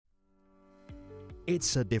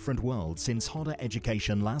It's a different world since Hodder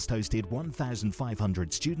Education last hosted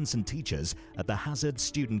 1,500 students and teachers at the Hazard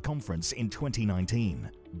Student Conference in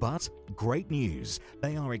 2019. But great news,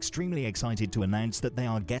 they are extremely excited to announce that they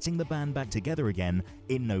are getting the band back together again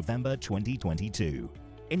in November 2022.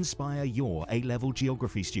 Inspire your A-level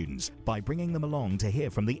geography students by bringing them along to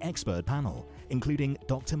hear from the expert panel, including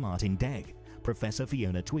Dr. Martin Degg, Professor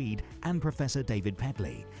Fiona Tweed and Professor David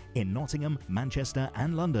Pedley in Nottingham, Manchester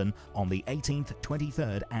and London on the 18th,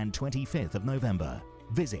 23rd and 25th of November.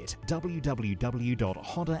 Visit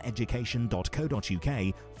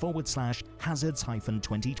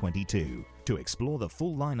www.hoddereducation.co.uk/hazards-2022 to explore the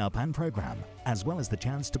full lineup and programme, as well as the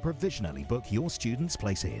chance to provisionally book your students'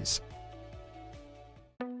 places.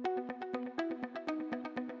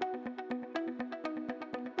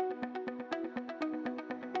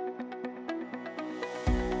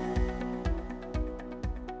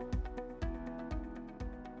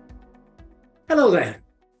 Hello there.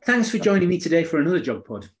 Thanks for joining me today for another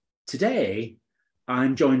JogPod. Today,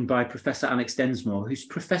 I'm joined by Professor Alex Densmore, who's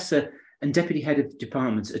Professor and Deputy Head of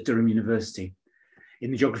Department at Durham University in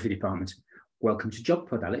the Geography Department. Welcome to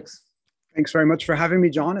JogPod, Alex. Thanks very much for having me,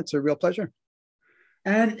 John. It's a real pleasure.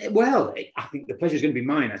 And well, I think the pleasure is going to be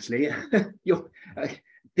mine, actually.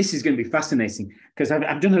 This is going to be fascinating because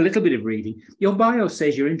I've done a little bit of reading. Your bio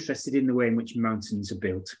says you're interested in the way in which mountains are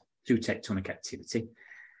built through tectonic activity,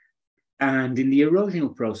 and in the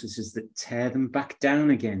erosional processes that tear them back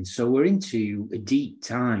down again. So we're into a deep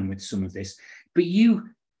time with some of this. But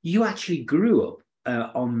you actually grew up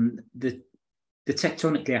on the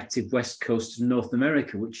tectonically active west coast of North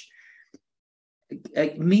America, which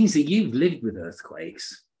means that you've lived with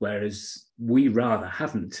earthquakes, whereas we rather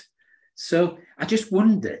haven't. So I just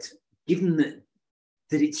wondered, given that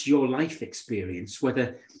it's your life experience,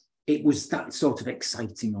 whether it was that sort of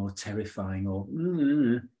exciting or terrifying or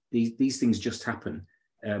these things just happen.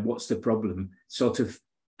 What's the problem? Sort of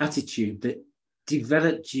attitude that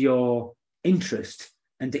developed your interest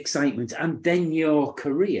and excitement, and then your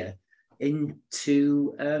career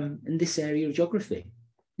into in this area of geography.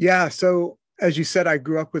 Yeah. So as you said, I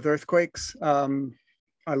grew up with earthquakes. I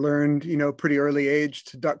learned, pretty early age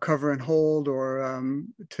to duck, cover, and hold, or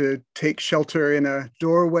to take shelter in a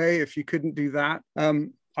doorway if you couldn't do that.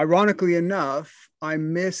 Ironically enough, I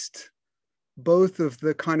missed both of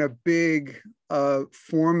the kind of big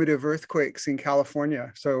formative earthquakes in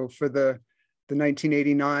California. So for the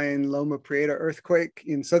 1989 Loma Prieta earthquake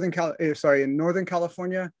in Northern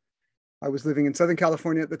California, I was living in Southern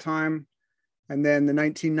California at the time. And then the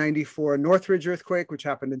 1994 Northridge earthquake, which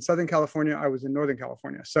happened in Southern California, I was in Northern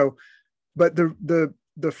California. So, but the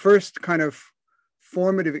first kind of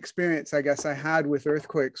formative experience, I guess, I had with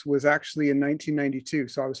earthquakes was actually in 1992.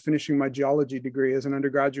 So I was finishing my geology degree as an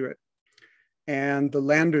undergraduate. And the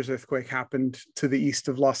Landers earthquake happened to the east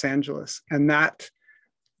of Los Angeles. And that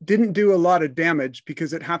didn't do a lot of damage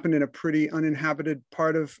because it happened in a pretty uninhabited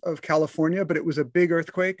part of California, but it was a big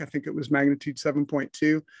earthquake. I think it was magnitude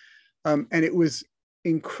 7.2. And it was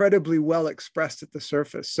incredibly well expressed at the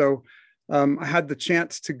surface. So I had the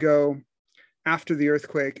chance to go after the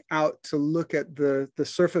earthquake out to look at the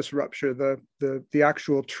surface rupture, the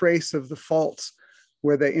actual trace of the faults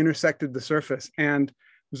where they intersected the surface. And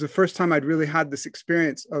it was the first time I'd really had this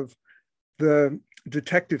experience of the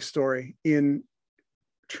detective story in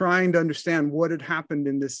trying to understand what had happened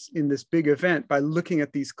in this big event by looking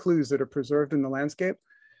at these clues that are preserved in the landscape.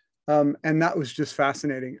 And that was just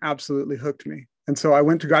fascinating, absolutely hooked me. And so I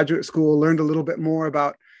went to graduate school, learned a little bit more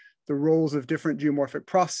about the roles of different geomorphic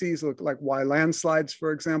processes, like why landslides,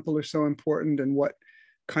 for example, are so important and what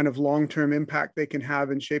kind of long-term impact they can have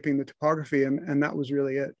in shaping the topography. And that was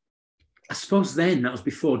really it. I suppose then that was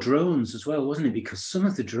before drones as well, wasn't it? Because some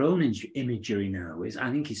of the drone imagery now I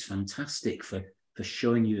think is fantastic for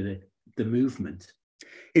showing you the movement.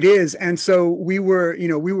 It is. And so we were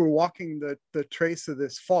walking the trace of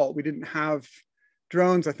this fault. We didn't have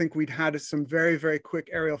drones. I think we'd had some very, very quick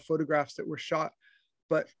aerial photographs that were shot.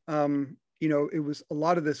 But, it was a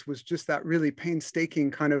lot of this was just that really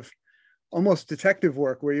painstaking kind of almost detective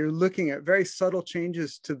work where you're looking at very subtle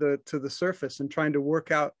changes to the surface and trying to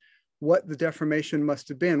work out what the deformation must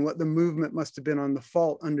have been, what the movement must have been on the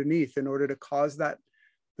fault underneath in order to cause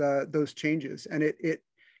those changes. And it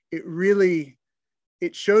really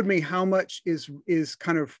showed me how much is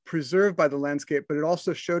kind of preserved by the landscape, but it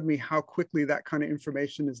also showed me how quickly that kind of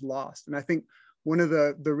information is lost. And I think one of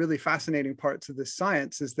the really fascinating parts of this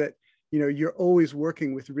science is that, you're always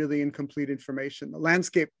working with really incomplete information. The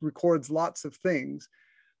landscape records lots of things,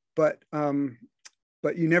 but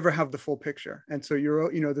but you never have the full picture. And so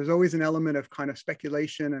there's always an element of kind of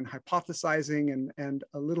speculation and hypothesizing and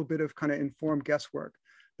a little bit of kind of informed guesswork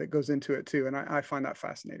that goes into it too. And I find that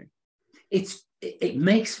fascinating. It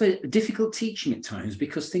makes for difficult teaching at times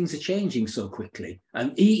because things are changing so quickly,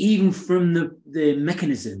 and even from the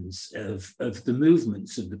mechanisms of the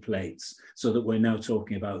movements of the plates, so that we're now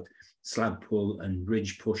talking about slab pull and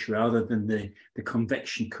ridge push rather than the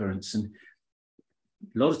convection currents. And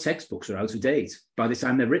a lot of textbooks are out of date by the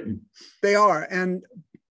time they're written. They are, and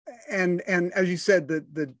as you said,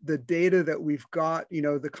 the data that we've got,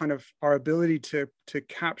 the kind of our ability to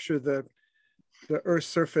capture the Earth's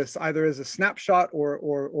surface either as a snapshot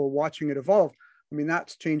or watching it evolve, I mean,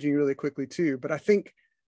 that's changing really quickly too. But I think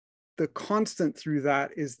the constant through that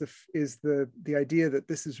is the idea that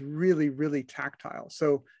this is really, really tactile.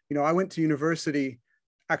 So, I went to university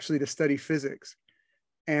actually to study physics.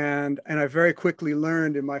 And I very quickly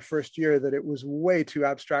learned in my first year that it was way too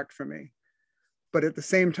abstract for me. But at the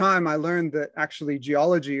same time, I learned that actually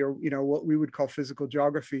geology, or what we would call physical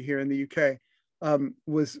geography here in the UK,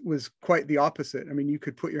 was quite the opposite. I mean, you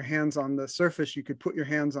could put your hands on the surface, you could put your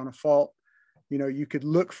hands on a fault, you could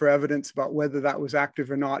look for evidence about whether that was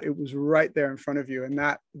active or not. It was right there in front of you, and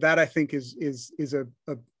that I think is a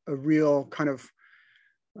real kind of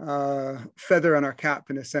feather in our cap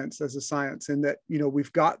in a sense as a science, in that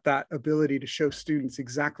we've got that ability to show students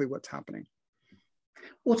exactly what's happening.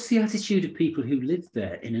 What's the attitude of people who live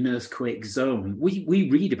there in an earthquake zone? We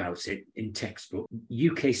read about it in textbook.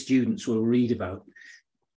 UK students will read about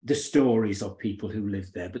the stories of people who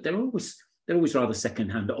live there, but they're always rather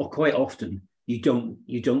secondhand, or quite often you don't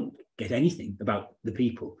get anything about the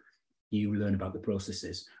people. You learn about the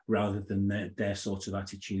processes rather than their sorts of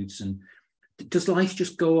attitudes. And does life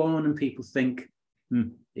just go on and people think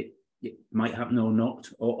it might happen or not,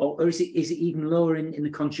 or is it even lower in the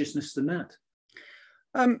consciousness than that?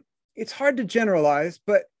 It's hard to generalize,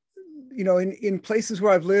 but in places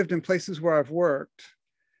where I've lived and places where I've worked,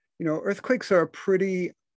 earthquakes are a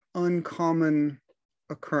pretty uncommon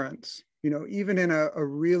occurrence. Even in a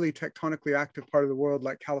really tectonically active part of the world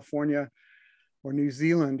like California or New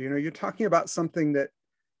Zealand, you're talking about something that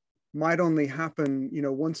might only happen,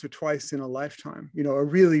 once or twice in a lifetime, a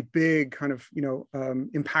really big kind of,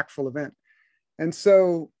 impactful event. And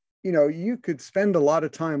so, you could spend a lot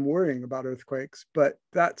of time worrying about earthquakes, but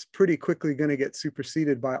that's pretty quickly going to get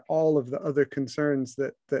superseded by all of the other concerns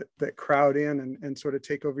that crowd in and sort of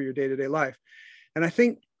take over your day-to-day life. And I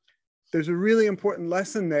think there's a really important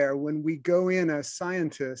lesson there when we go in as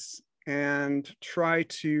scientists and try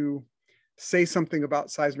to say something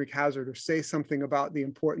about seismic hazard or say something about the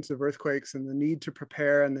importance of earthquakes and the need to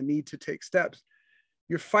prepare and the need to take steps.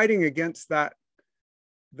 You're fighting against that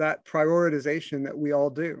prioritization that we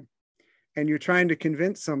all do. And you're trying to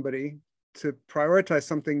convince somebody to prioritize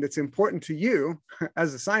something that's important to you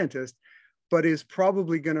as a scientist, but is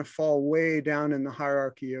probably going to fall way down in the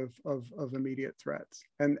hierarchy of immediate threats.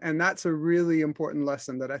 And that's a really important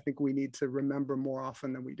lesson that I think we need to remember more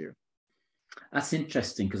often than we do. That's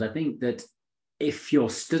interesting, because I think that if you're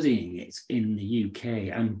studying it in the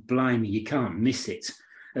UK, and blimey, you can't miss it.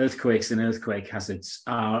 Earthquakes and earthquake hazards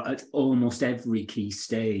are at almost every key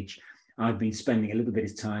stage. I've been spending a little bit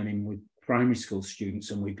of time in with primary school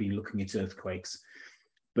students, and we've been looking at earthquakes.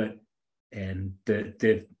 But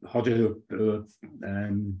the HODA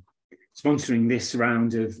sponsoring this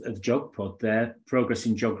round of GeogPod, their Progress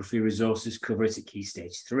in Geography resources cover it at Key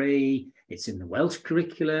Stage 3. It's in the Welsh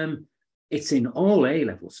curriculum. It's in all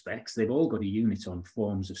A-level specs. They've all got a unit on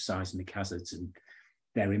forms of seismic hazards and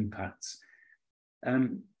their impacts,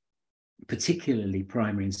 particularly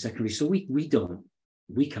primary and secondary. So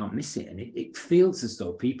we can't miss it. And it feels as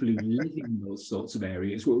though people who live in those sorts of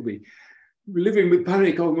areas will be living with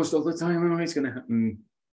panic almost all the time. Oh, it's going to happen.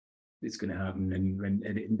 It's going to happen.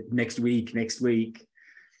 And next week.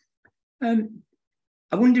 I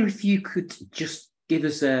wonder if you could just give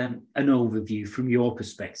us an overview from your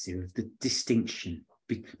perspective of the distinction,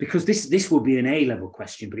 because this will be an A-level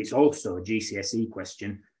question, but it's also a GCSE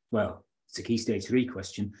question. Well, it's a Key Stage 3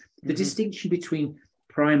 question. The distinction between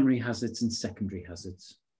primary hazards and secondary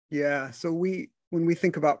hazards. Yeah, so when we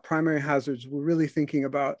think about primary hazards, we're really thinking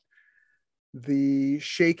about the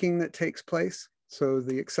shaking that takes place, so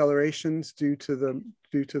the accelerations due to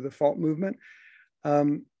the fault movement,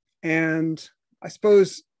 and I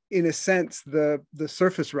suppose in a sense the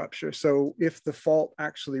surface rupture. So if the fault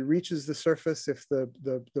actually reaches the surface, if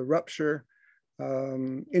the rupture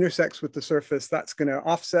intersects with the surface, that's going to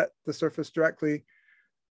offset the surface directly,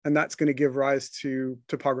 and that's going to give rise to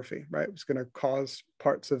topography, right? It's going to cause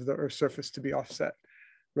parts of the Earth's surface to be offset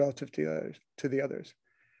relative to the others.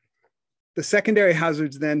 The secondary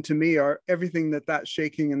hazards then to me are everything that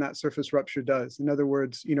shaking and that surface rupture does. In other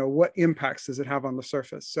words, what impacts does it have on the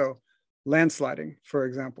surface? So landsliding, for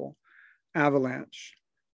example, avalanche,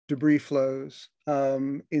 debris flows,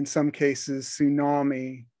 in some cases,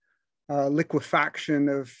 tsunami, liquefaction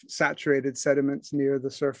of saturated sediments near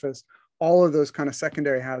the surface, all of those kind of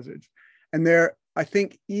secondary hazards. And they're, I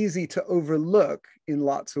think, easy to overlook in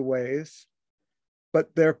lots of ways,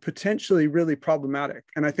 but they're potentially really problematic.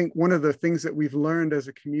 And I think one of the things that we've learned as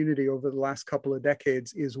a community over the last couple of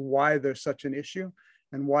decades is why they're such an issue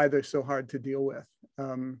and why they're so hard to deal with.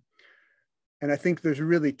 And I think there's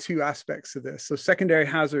really two aspects to this. So secondary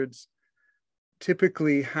hazards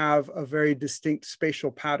typically have a very distinct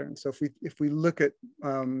spatial pattern. So if we look at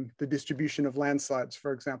the distribution of landslides,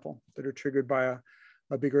 for example, that are triggered by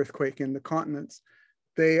a big earthquake in the continents,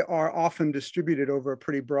 they are often distributed over a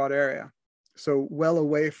pretty broad area. So well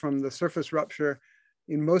away from the surface rupture,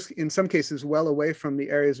 in some cases, well away from the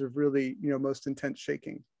areas of really, most intense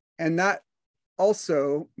shaking. And that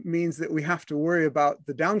also means that we have to worry about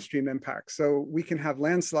the downstream impacts. So we can have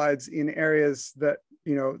landslides in areas that,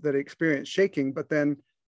 that experience shaking, but then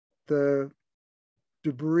the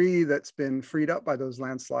debris that's been freed up by those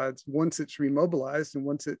landslides, once it's remobilized and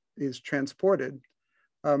once it is transported,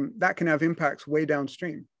 that can have impacts way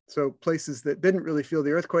downstream. So places that didn't really feel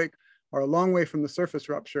the earthquake are a long way from the surface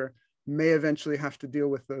rupture may eventually have to deal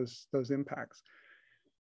with those impacts.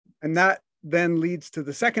 And that then leads to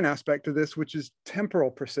the second aspect of this, which is temporal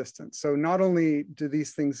persistence. So not only do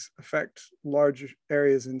these things affect large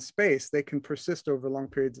areas in space, they can persist over long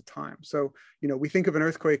periods of time. So, we think of an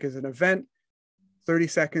earthquake as an event, 30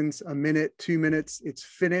 seconds, a minute, 2 minutes, it's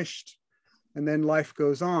finished, and then life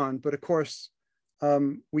goes on. But of course,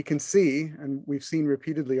 we can see, and we've seen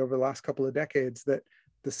repeatedly over the last couple of decades, that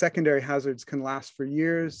the secondary hazards can last for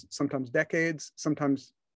years, sometimes decades,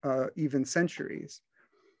 sometimes even centuries.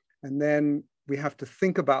 And then we have to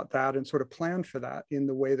think about that and sort of plan for that in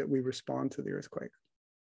the way that we respond to the earthquake.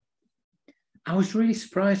 I was really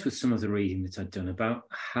surprised with some of the reading that I'd done about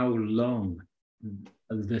how long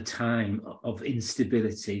the time of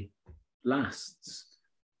instability lasts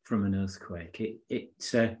from an earthquake.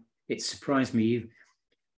 It surprised me.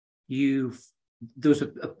 There was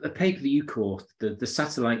a paper that you co-authored, the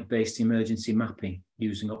satellite-based emergency mapping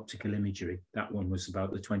using optical imagery. That one was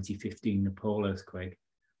about the 2015 Nepal earthquake.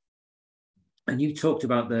 And you talked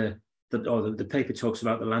about the paper talks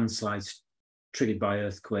about the landslides triggered by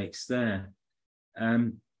earthquakes there.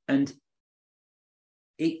 And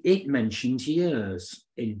it mentions years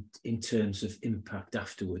in terms of impact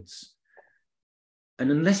afterwards.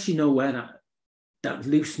 And unless you know where that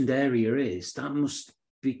loosened area is, that must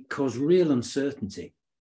cause real uncertainty.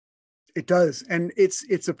 It does. And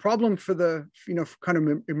it's a problem for the, kind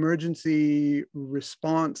of emergency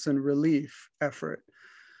response and relief effort.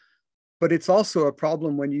 But it's also a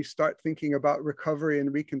problem when you start thinking about recovery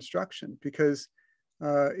and reconstruction, because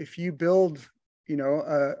if you build,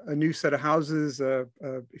 a new set of houses,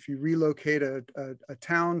 if you relocate a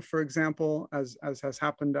town, for example, as has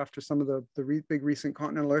happened after some of the big recent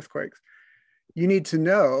continental earthquakes, you need to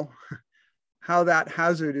know how that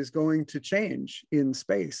hazard is going to change in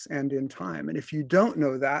space and in time. And if you don't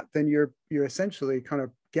know that, then you're essentially kind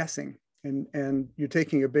of guessing and you're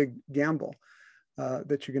taking a big gamble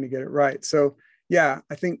that you're going to get it right. So yeah,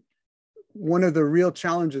 I think one of the real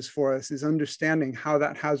challenges for us is understanding how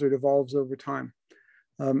that hazard evolves over time.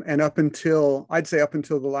 And I'd say up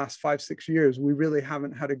until the last 5-6 years, we really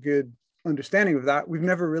haven't had a good understanding of that. We've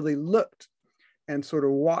never really looked and sort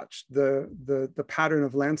of watched the pattern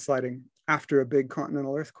of landsliding after a big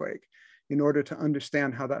continental earthquake in order to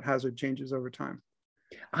understand how that hazard changes over time.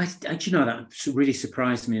 That really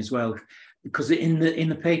surprised me as well, because in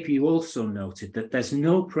the paper you also noted that there's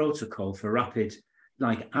no protocol for rapid,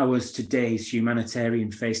 like hours to days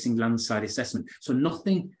humanitarian facing landslide assessment. So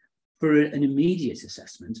nothing for an immediate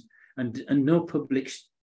assessment and no public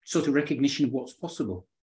sort of recognition of what's possible.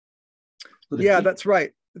 Yeah, that's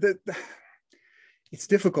right. It's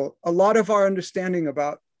difficult. A lot of our understanding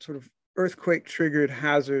about sort of earthquake triggered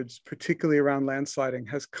hazards, particularly around landsliding,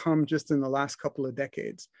 has come just in the last couple of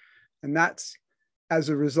decades. And that's as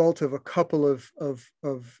a result of a couple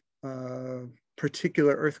of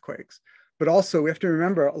particular earthquakes. But also we have to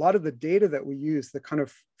remember a lot of the data that we use, the kind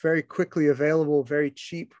of very quickly available, very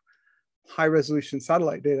cheap, high resolution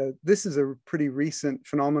satellite data, this is a pretty recent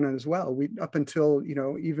phenomenon as well. Up until,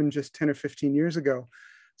 even just 10 or 15 years ago,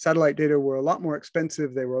 satellite data were a lot more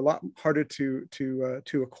expensive. They were a lot harder to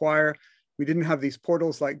acquire. We didn't have these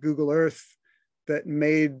portals like Google Earth that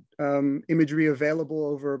made imagery available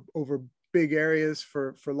over big areas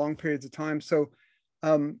for long periods of time. So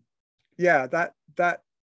Yeah, that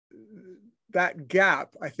gap,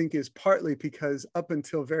 I think, is partly because up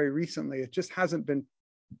until very recently, it just hasn't been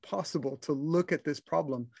possible to look at this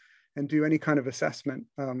problem and do any kind of assessment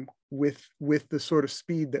with the sort of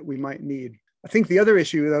speed that we might need. I think the other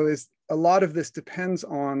issue, though, is a lot of this depends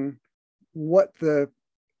on what the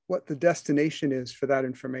destination is for that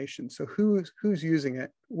information. So who's using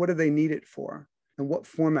it? What do they need it for? And what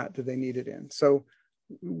format do they need it in? So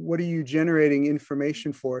what are you generating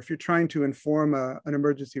information for? If you're trying to inform an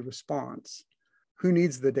emergency response, who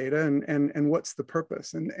needs the data and what's the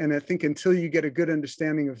purpose? And I think until you get a good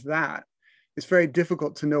understanding of that, it's very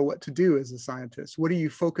difficult to know what to do as a scientist. What do you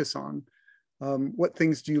focus on? What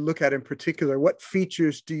things do you look at in particular? What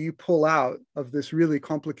features do you pull out of this really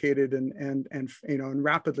complicated and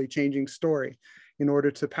rapidly changing story in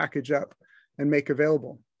order to package up and make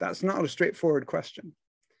available? That's not a straightforward question.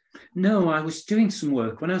 No, I was doing some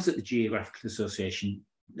work when I was at the Geographical Association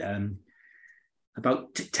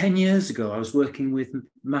about 10 years ago. I was working with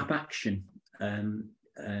Map Action, and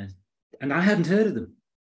I hadn't heard of them,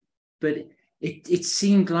 but it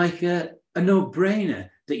seemed like a no-brainer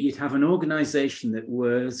that you'd have an organization that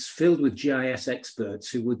was filled with GIS experts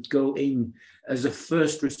who would go in as a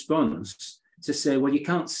first response to say, well, you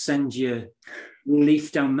can't send your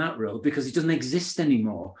leaf down that road because it doesn't exist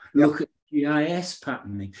anymore. Yep. Look at GIS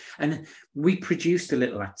patterning. And we produced a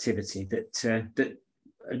little activity that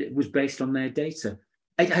was based on their data.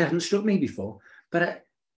 It hadn't struck me before, but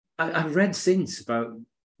I've read since about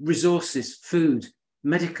resources, food,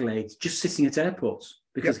 medical aid just sitting at airports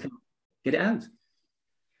because Yep. Can't get it out.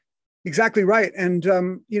 Exactly right. And,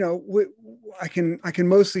 I can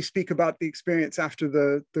mostly speak about the experience after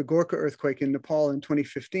the Gorkha earthquake in Nepal in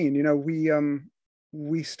 2015.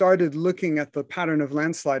 We started looking at the pattern of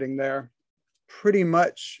landsliding there pretty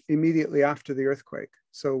much immediately after the earthquake.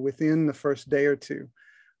 So within the first day or two,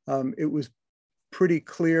 it was pretty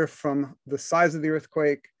clear from the size of the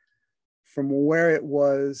earthquake, from where it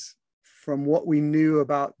was, from what we knew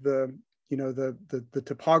about the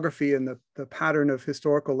topography and the pattern of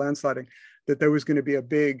historical landsliding, that there was going to be a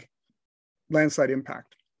big landslide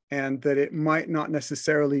impact and that it might not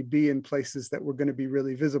necessarily be in places that were going to be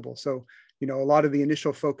really visible. So, a lot of the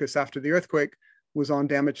initial focus after the earthquake was on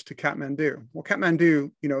damage to Kathmandu. Well,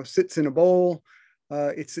 Kathmandu, sits in a bowl.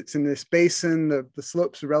 It sits in this basin. The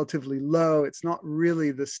slopes are relatively low. It's not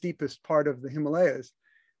really the steepest part of the Himalayas.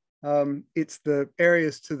 It's the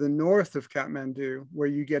areas to the north of Kathmandu where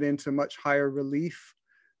you get into much higher relief.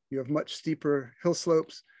 You have much steeper hill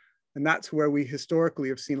slopes, and that's where we historically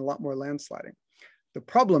have seen a lot more landsliding. The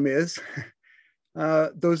problem is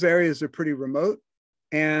those areas are pretty remote,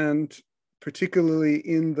 and particularly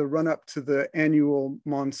in the run-up to the annual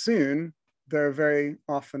monsoon, they're very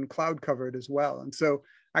often cloud covered as well. And so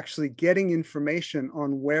actually getting information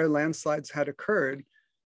on where landslides had occurred,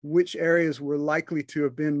 which areas were likely to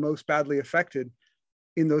have been most badly affected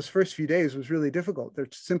in those first few days was really difficult. There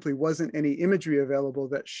simply wasn't any imagery available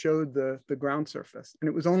that showed the ground surface. And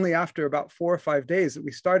it was only after about 4 or 5 days that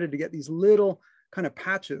we started to get these little kind of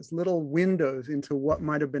patches, little windows into what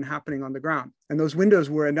might have been happening on the ground. And those windows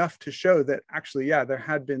were enough to show that actually, there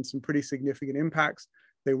had been some pretty significant impacts.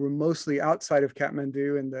 They were mostly outside of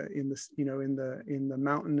Kathmandu in the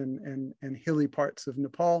mountain and hilly parts of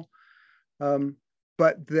Nepal.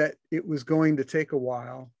 But that it was going to take a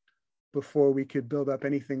while before we could build up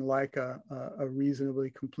anything like a reasonably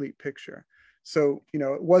complete picture. So,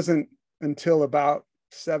 it wasn't until about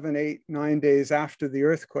 7, 8, 9 days after the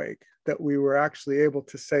earthquake that we were actually able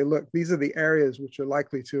to say, look, these are the areas which are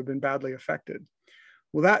likely to have been badly affected.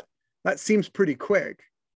 Well, that seems pretty quick,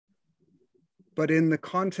 but in the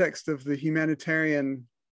context of the humanitarian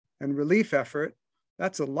and relief effort,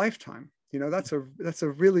 that's a lifetime. That's a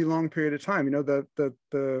really long period of time.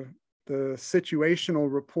 The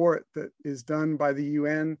situational report that is done by the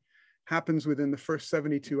UN happens within the first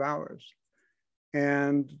 72 hours.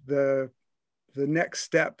 And the next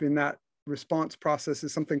step in that response process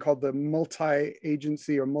is something called the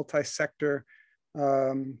multi-agency or multi-sector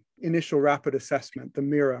initial rapid assessment, the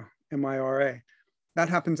MIRA, M-I-R-A. That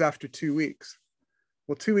happens after 2 weeks.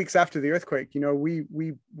 Well, 2 weeks after the earthquake,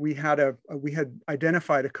 we had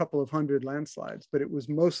identified a couple of hundred landslides, but it was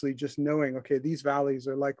mostly just knowing, okay, these valleys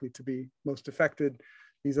are likely to be most affected,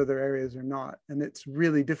 these other areas are not. And it's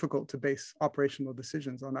really difficult to base operational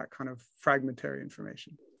decisions on that kind of fragmentary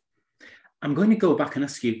information. I'm going to go back and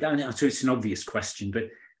ask you, so it's an obvious question, but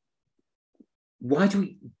why do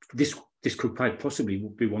we, this could quite possibly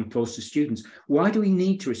be one posed to students, why do we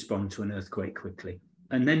need to respond to an earthquake quickly?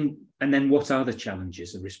 And then what are the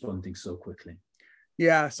challenges of responding so quickly?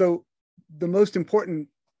 Yeah, so the most important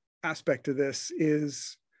aspect of this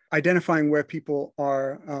is identifying where people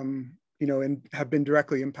are, and have been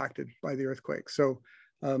directly impacted by the earthquake. So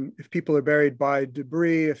if people are buried by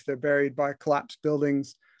debris, if they're buried by collapsed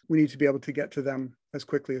buildings, we need to be able to get to them as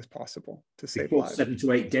quickly as possible to save lives. 7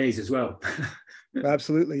 to 8 days as well.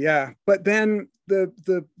 Absolutely, yeah. But then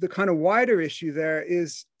the kind of wider issue there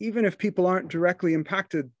is, even if people aren't directly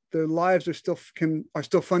impacted, their lives are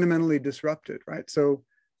still fundamentally disrupted, right? So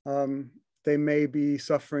they may be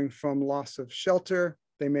suffering from loss of shelter.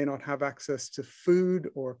 They may not have access to food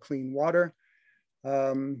or clean water.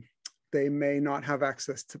 They may not have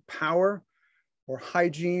access to power or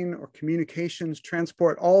hygiene or communications,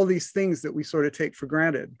 transport. All these things that we sort of take for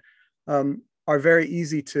granted are very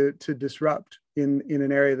easy to disrupt in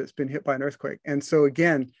an area that's been hit by an earthquake. And so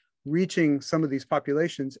again, reaching some of these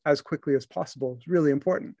populations as quickly as possible is really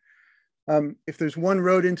important. If there's one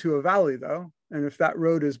road into a valley, though, and if that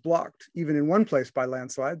road is blocked even in one place by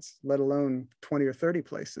landslides, let alone 20 or 30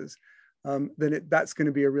 places, then that's going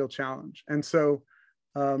to be a real challenge. And so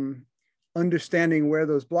understanding where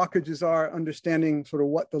those blockages are, understanding sort of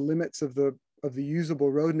what the limits of the usable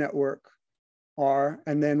road network are,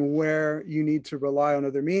 and then where you need to rely on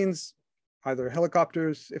other means, either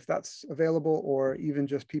helicopters, if that's available, or even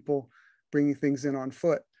just people bringing things in on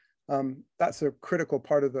foot. That's a critical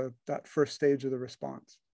part of that first stage of the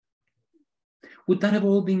response. Would that have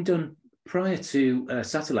all been done prior to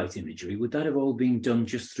satellite imagery? Would that have all been done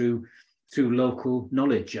just through local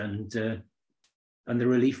knowledge and the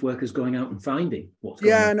relief workers going out and finding what's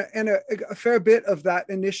going on? And a fair bit of that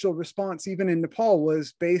initial response, even in Nepal,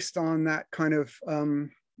 was based on that kind of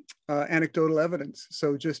anecdotal evidence.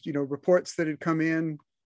 So just, reports that had come in,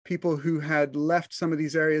 people who had left some of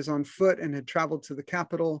these areas on foot and had traveled to the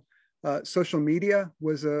capital. Social media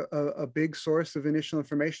was a big source of initial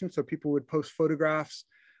information. So people would post photographs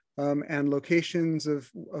and locations of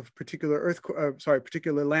particular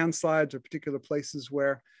particular landslides or particular places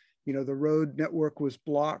where, the road network was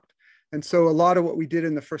blocked. And so a lot of what we did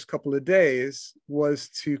in the first couple of days was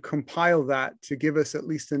to compile that to give us at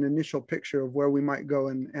least an initial picture of where we might go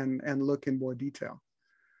and look in more detail.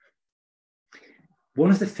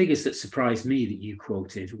 One of the figures that surprised me that you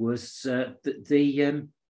quoted was that the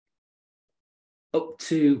up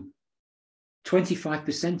to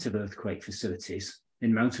 25% of earthquake facilities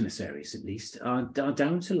in mountainous areas, at least, are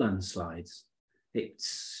down to landslides. It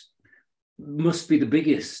must be the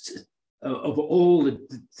biggest of all the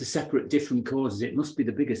separate different causes. It must be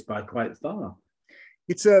the biggest by quite far.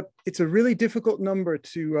 It's a really difficult number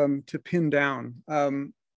to pin down,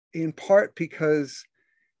 in part because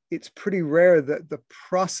it's pretty rare that the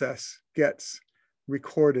process gets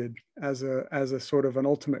recorded as a sort of an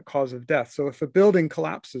ultimate cause of death. So if a building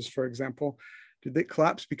collapses, for example, did it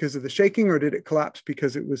collapse because of the shaking, or did it collapse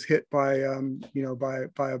because it was hit by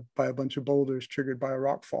a bunch of boulders triggered by a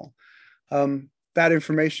rockfall? That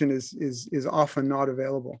information is often not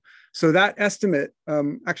available. So that estimate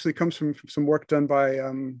actually comes from some work done by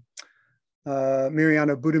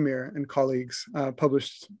Mirjana Budimir and colleagues,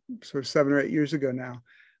 published sort of 7 or 8 years ago now.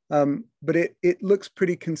 But it looks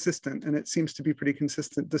pretty consistent, and it seems to be pretty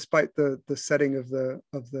consistent despite the setting of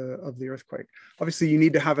the earthquake. Obviously, you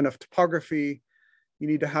need to have enough topography. You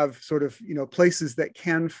need to have sort of places that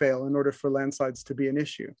can fail in order for landslides to be an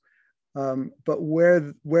issue. But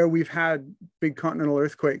where we've had big continental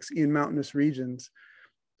earthquakes in mountainous regions,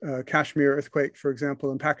 Kashmir earthquake, for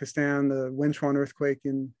example, in Pakistan, the Wenchuan earthquake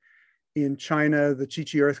in China, the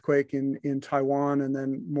Chichi earthquake in Taiwan, and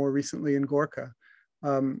then more recently in Gorkha.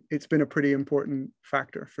 It's been a pretty important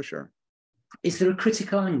factor for sure. Is there a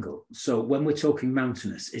critical angle? So when we're talking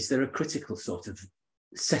mountainous, is there a critical sort of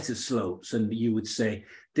set of slopes? And you would say,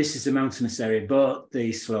 this is a mountainous area, but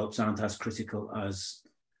these slopes aren't as critical as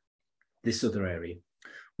this other area.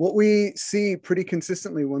 What we see pretty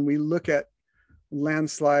consistently when we look at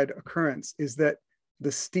landslide occurrence is that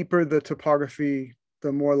the steeper the topography,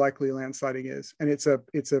 the more likely landsliding is. And it's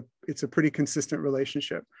a pretty consistent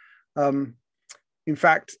relationship. In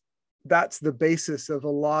fact, that's the basis of a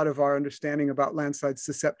lot of our understanding about landslide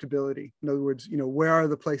susceptibility. In other words, where are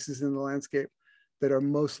the places in the landscape that are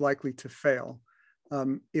most likely to fail?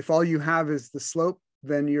 If all you have is the slope,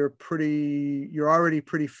 then you're already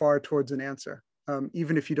pretty far towards an answer.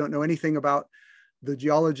 Even if you don't know anything about the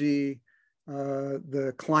geology,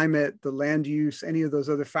 the climate, the land use, any of those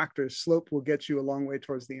other factors, slope will get you a long way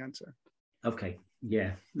towards the answer. Okay,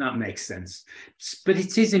 yeah, that makes sense. But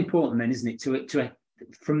it is important then, isn't it, to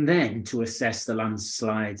from then to assess the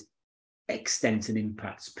landslide extent and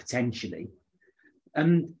impacts potentially.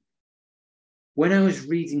 And when I was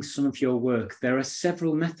reading some of your work, there are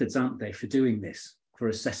several methods, aren't there, for doing this, for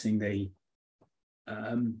assessing the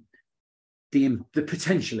the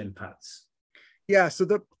potential impacts? Yeah, so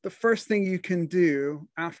the first thing you can do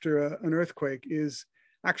after an earthquake is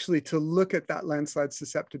actually to look at that landslide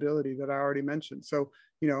susceptibility that I already mentioned. So,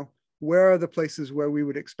 where are the places where we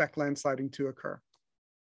would expect landsliding to occur?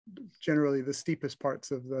 Generally the steepest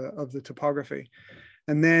parts of the topography.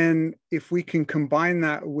 And then if we can combine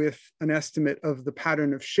that with an estimate of the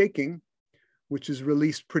pattern of shaking, which is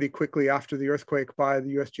released pretty quickly after the earthquake by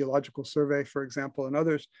the US Geological Survey, for example, and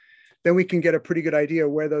others, then we can get a pretty good idea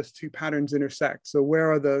where those two patterns intersect. So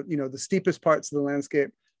where are the steepest parts of the landscape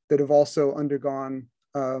that have also undergone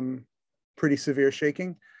pretty severe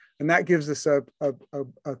shaking? And that gives us a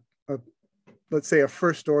let's say a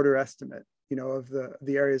first order estimate, of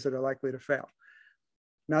the areas that are likely to fail.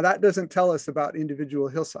 Now that doesn't tell us about individual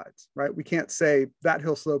hillsides, right? We can't say that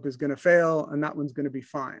hill slope is going to fail and that one's going to be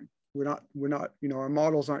fine. We're not, our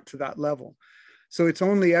models aren't to that level. So it's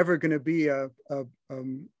only ever going to be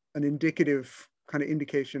an indicative kind of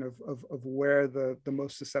indication of where the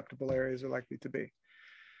most susceptible areas are likely to be.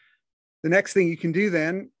 The next thing you can do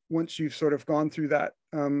then, once you've sort of gone through that,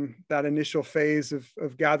 that initial phase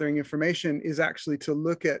of gathering information, is actually to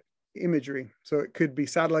look at imagery. So it could be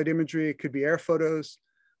satellite imagery, it could be air photos,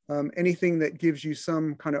 anything that gives you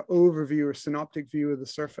some kind of overview or synoptic view of the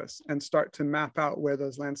surface, and start to map out where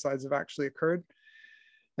those landslides have actually occurred.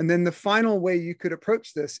 And then the final way you could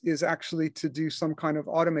approach this is actually to do some kind of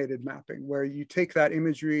automated mapping, where you take that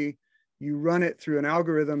imagery, you run it through an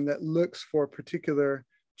algorithm that looks for particular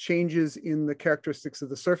changes in the characteristics of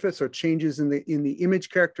the surface or changes in the image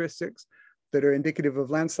characteristics that are indicative of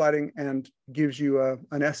landsliding, and gives you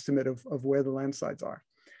an estimate of where the landslides are.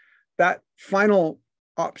 That final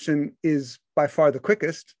option is by far the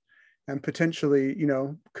quickest and potentially,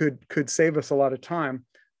 could save us a lot of time.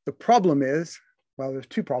 The problem is, well, there's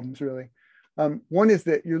two problems really. One is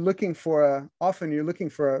that often you're looking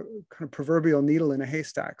for a kind of proverbial needle in a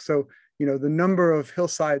haystack. So, the number of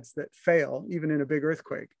hillsides that fail, even in a big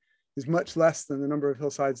earthquake, is much less than the number of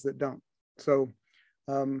hillsides that don't. So,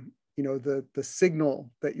 the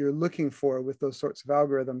signal that you're looking for with those sorts of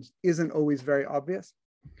algorithms isn't always very obvious.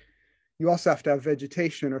 You also have to have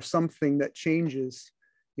vegetation or something that changes,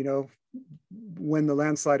 when the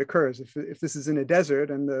landslide occurs. If this is in a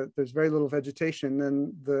desert and there's very little vegetation,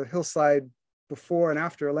 then the hillside before and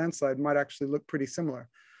after a landslide might actually look pretty similar,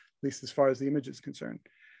 at least as far as the image is concerned.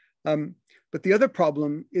 But the other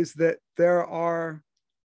problem is that there are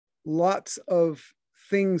lots of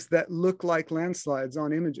things that look like landslides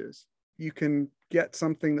on images. You can get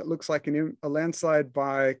something that looks like a landslide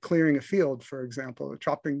by clearing a field, for example, or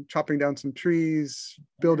chopping down some trees,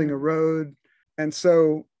 building a road. And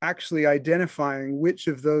so actually identifying which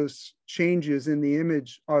of those changes in the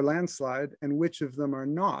image are landslide and which of them are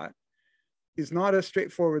not is not a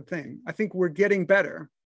straightforward thing. I think we're getting better,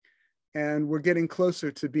 and we're getting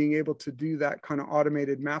closer to being able to do that kind of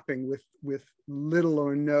automated mapping with little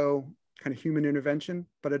or no kind of human intervention,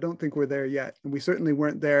 but I don't think we're there yet. And we certainly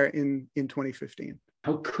weren't there in 2015.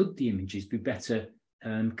 How could the images be better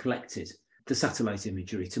collected, the satellite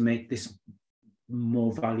imagery, to make this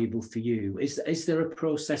more valuable for you? Is there a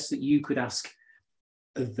process that you could ask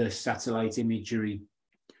of the satellite imagery,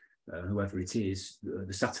 whoever it is,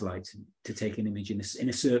 the satellite, to take an image in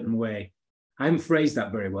a certain way? I haven't phrased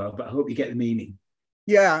that very well, but I hope you get the meaning.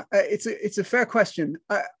 Yeah, it's a fair question.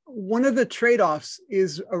 One of the trade-offs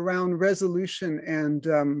is around resolution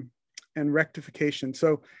and rectification.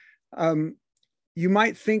 So you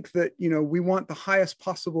might think that we want the highest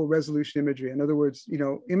possible resolution imagery. In other words,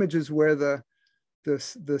 images where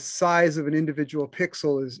the size of an individual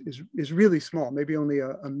pixel is really small, maybe only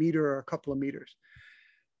a meter or a couple of meters,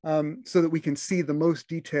 so that we can see the most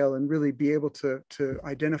detail and really be able to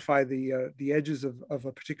identify the edges of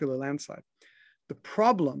a particular landslide. The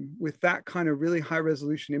problem with that kind of really high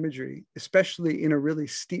resolution imagery, especially in a really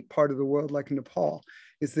steep part of the world like Nepal,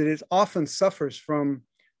 is that it often suffers from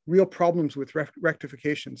real problems with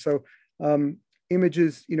rectification. So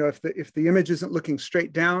images, if the image isn't looking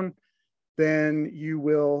straight down, then you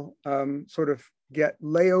will sort of get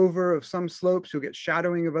layover of some slopes, you'll get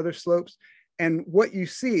shadowing of other slopes. And what you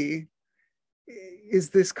see is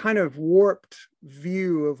this kind of warped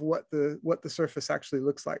view of what the surface actually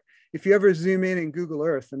looks like. If you ever zoom in Google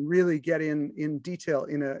Earth and really get in detail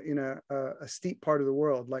in a steep part of the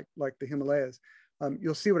world, like the Himalayas,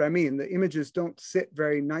 you'll see what I mean. The images don't sit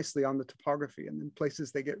very nicely on the topography, and in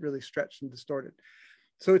places they get really stretched and distorted.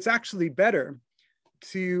 So it's actually better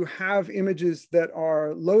to have images that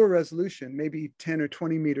are lower resolution, maybe 10 or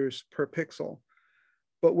 20 meters per pixel,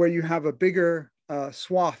 but where you have a bigger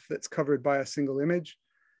swath that's covered by a single image.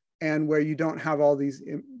 and where you don't have all these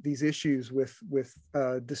issues with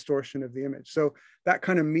distortion of the image. So that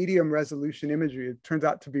kind of medium resolution imagery, it turns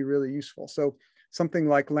out to be really useful. So something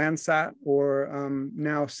like Landsat, or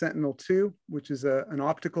now Sentinel-2, which is an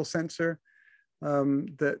optical sensor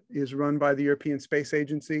that is run by the European Space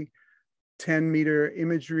Agency, 10-meter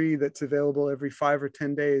imagery that's available every 5 or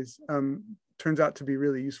 10 days, turns out to be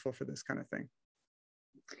really useful for this kind of thing.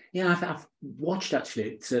 Yeah, I've watched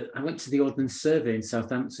actually. I went to the Ordnance Survey in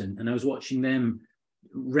Southampton, and I was watching them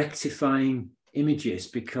rectifying images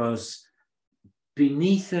because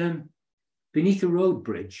beneath a road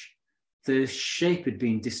bridge, the shape had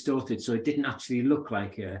been distorted, so it didn't actually look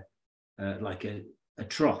like a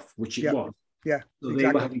trough, which it was. Yeah, so exactly.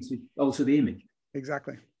 They were having to alter the image.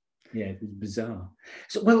 Exactly. Yeah, it was bizarre.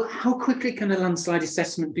 So, well, how quickly can a landslide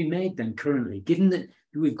assessment be made then currently, given that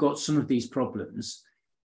we've got some of these problems?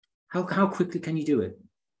 How quickly can you do it?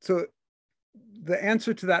 So the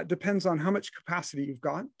answer to that depends on how much capacity you've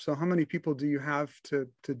got. So how many people do you have to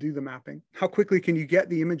do the mapping? How quickly can you get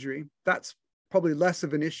the imagery? That's probably less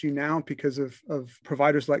of an issue now because of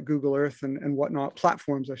providers like Google Earth and whatnot,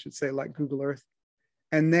 platforms, I should say, like Google Earth.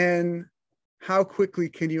 And then how quickly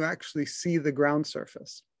can you actually see the ground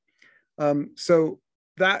surface? So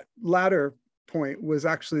that latter point was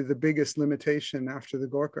actually the biggest limitation after the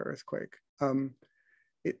Gorka earthquake.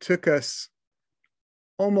 It took us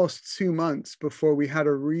almost 2 months before we had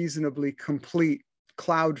a reasonably complete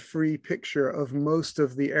cloud-free picture of most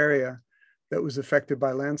of the area that was affected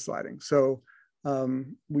by landsliding. So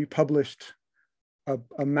we published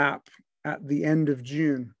a map at the end of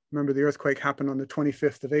June. Remember, the earthquake happened on the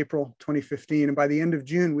 25th of April, 2015. And by the end of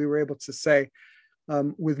June, we were able to say,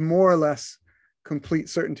 with more or less complete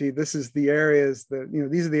certainty, this is the areas that,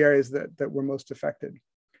 these are the areas that were most affected.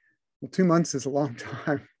 Well, 2 months is a long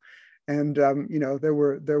time. And, there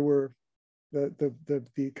were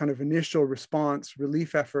the kind of initial response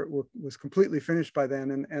relief effort was completely finished by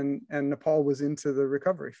then, and Nepal was into the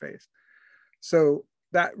recovery phase. So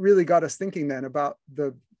that really got us thinking then about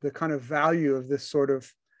the kind of value of this sort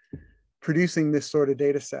of producing this sort of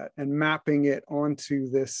data set and mapping it onto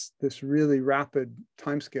this really rapid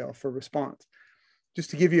timescale for response. Just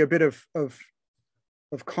to give you a bit of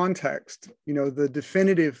context, the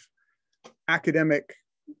definitive academic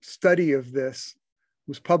study of this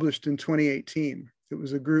was published in 2018. It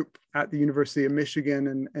was a group at the University of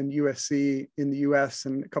Michigan and USC in the US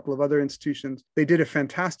and a couple of other institutions. They did a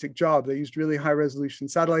fantastic job. They used really high resolution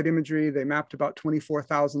satellite imagery. They mapped about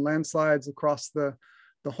 24,000 landslides across the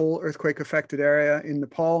whole earthquake affected area in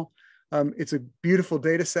Nepal. It's a beautiful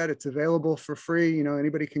data set. It's available for free.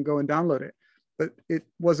 Anybody can go and download it, but it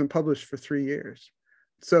wasn't published for 3 years.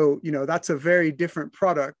 So, that's a very different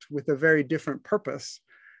product with a very different purpose.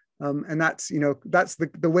 And that's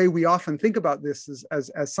the way we often think about this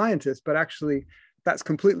as scientists, but actually that's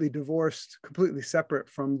completely divorced, completely separate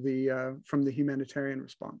from the humanitarian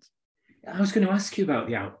response. I was going to ask you about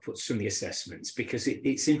the outputs from the assessments, because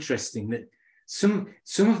it's interesting that some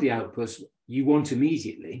of the outputs you want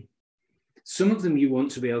immediately, some of them you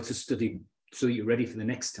want to be able to study so you're ready for the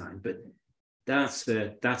next time, but that's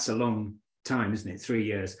a long time, isn't it? 3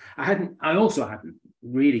 years. I also hadn't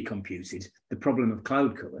really computed the problem of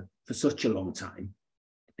cloud cover for such a long time,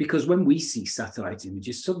 because when we see satellite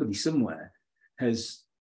images, somebody somewhere has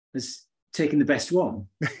taken the best one.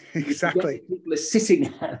 Exactly. People are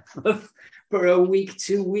sitting there for a week,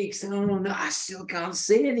 2 weeks. Oh no, I still can't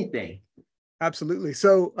see anything. Absolutely.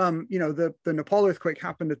 So the Nepal earthquake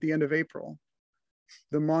happened at the end of April.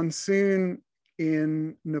 The monsoon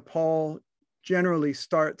in Nepal generally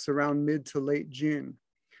starts around mid to late June.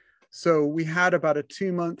 So we had about a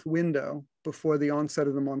 2-month window before the onset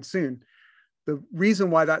of the monsoon. The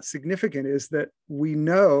reason why that's significant is that we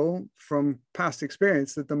know from past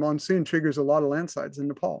experience that the monsoon triggers a lot of landslides in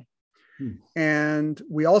Nepal. And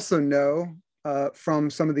we also know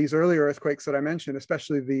from some of these earlier earthquakes that I mentioned,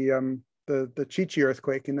 especially the Chichi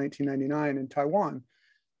earthquake in 1999 in Taiwan,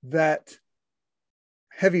 that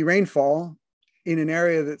heavy rainfall in an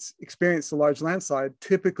area that's experienced a large landslide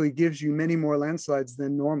typically gives you many more landslides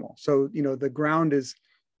than normal. So, the ground is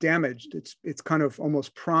damaged. It's kind of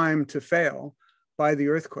almost primed to fail by the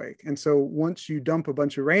earthquake. And so once you dump a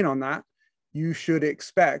bunch of rain on that, you should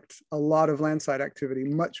expect a lot of landslide activity,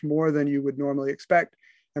 much more than you would normally expect,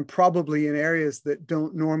 and probably in areas that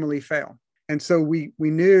don't normally fail. And so we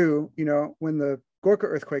knew, when the Gorka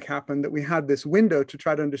earthquake happened, that we had this window to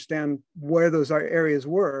try to understand where those areas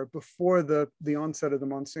were before the onset of the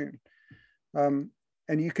monsoon.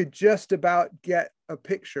 And you could just about get a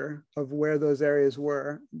picture of where those areas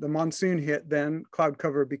were. The monsoon hit, then cloud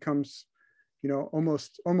cover becomes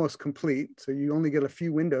almost complete. So you only get a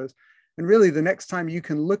few windows. And really the next time you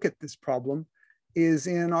can look at this problem is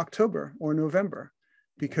in October or November,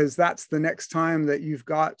 because that's the next time that you've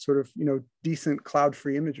got sort of, decent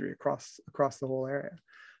cloud-free imagery across the whole area.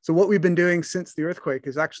 So what we've been doing since the earthquake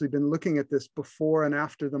has actually been looking at this before and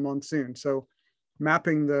after the monsoon. So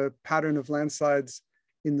mapping the pattern of landslides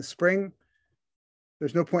in the spring.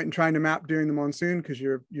 There's no point in trying to map during the monsoon because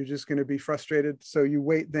you're just going to be frustrated. So you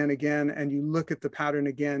wait then again and you look at the pattern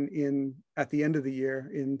again at the end of the year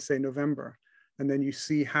in, say, November. And then you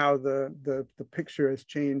see how the picture has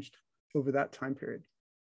changed over that time period.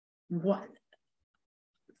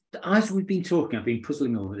 As we've been talking, I've been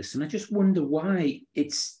puzzling over this, and I just wonder why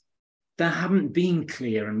there haven't been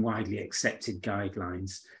clear and widely accepted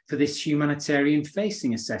guidelines for this humanitarian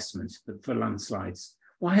facing assessment for landslides.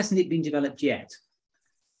 Why hasn't it been developed yet?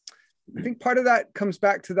 I think part of that comes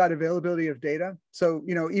back to that availability of data. So,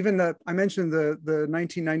 even I mentioned the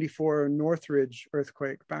 1994 Northridge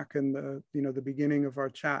earthquake back in the beginning of our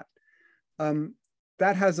chat.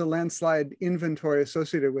 That has a landslide inventory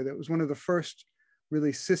associated with it. It was one of the first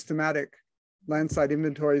really systematic landslide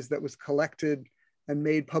inventories that was collected and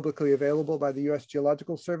made publicly available by the US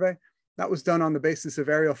Geological Survey. That was done on the basis of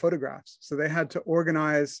aerial photographs. So they had to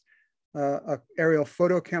organize a aerial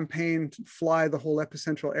photo campaign, to fly the whole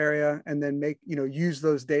epicentral area, and then use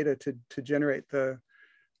those data to generate the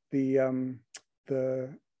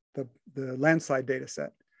landslide data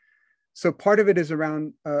set. So part of it is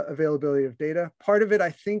around availability of data. Part of it,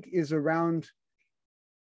 I think, is around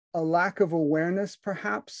a lack of awareness,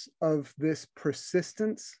 perhaps, of this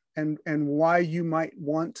persistence and why you might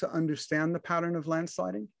want to understand the pattern of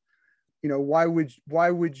landsliding. Why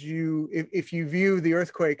would you, if you view the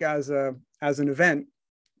earthquake as an event,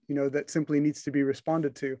 that simply needs to be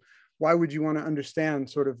responded to, why would you want to understand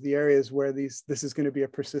sort of the areas where this is going to be a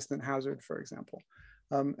persistent hazard, for example?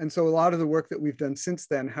 And so a lot of the work that we've done since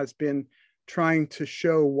then has been trying to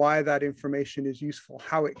show why that information is useful,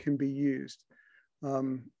 how it can be used,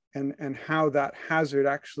 and how that hazard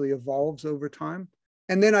actually evolves over time.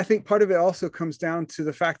 And then I think part of it also comes down to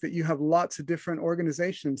the fact that you have lots of different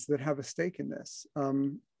organizations that have a stake in this,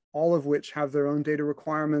 all of which have their own data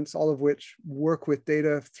requirements, all of which work with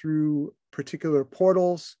data through particular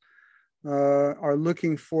portals, are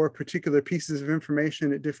looking for particular pieces of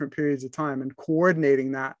information at different periods of time, and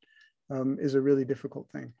coordinating that is a really difficult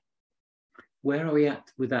thing. Where are we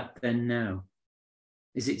at with that then now?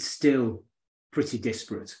 Is it still pretty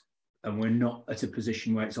disparate and we're not at a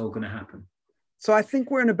position where it's all going to happen? So I think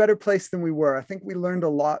we're in a better place than we were. I think we learned a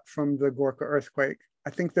lot from the Gorka earthquake. I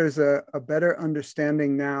think there's a better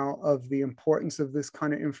understanding now of the importance of this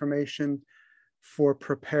kind of information for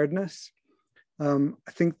preparedness. I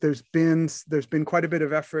think there's been quite a bit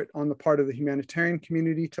of effort on the part of the humanitarian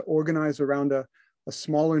community to organize around a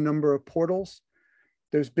smaller number of portals.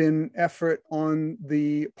 There's been effort on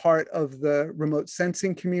the part of the remote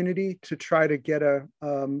sensing community to try to get a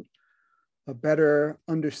better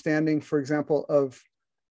understanding, for example, of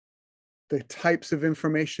the types of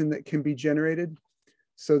information that can be generated.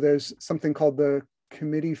 So there's something called the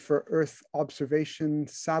Committee for Earth Observation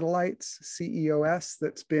Satellites, CEOS,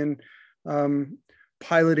 that's been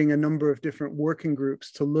piloting a number of different working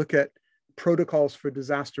groups to look at protocols for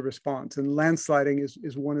disaster response. And landsliding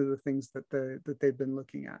is one of the things that they've been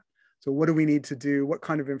looking at. So what do we need to do? What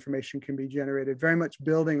kind of information can be generated? Very much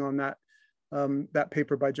building on that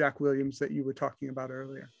paper by Jack Williams that you were talking about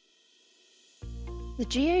earlier. The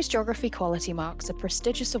GA's Geography Quality Marks are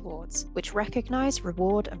prestigious awards which recognise,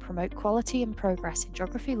 reward and promote quality and progress in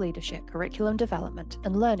geography leadership, curriculum development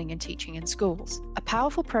and learning and teaching in schools. A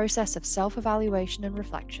powerful process of self-evaluation and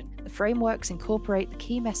reflection, the frameworks incorporate the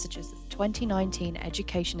key messages of the 2019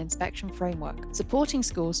 Education Inspection Framework, supporting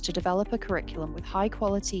schools to develop a curriculum with high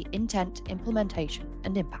quality, intent, implementation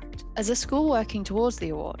and impact. As a school working towards the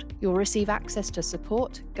award, you'll receive access to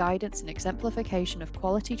support, guidance and exemplification of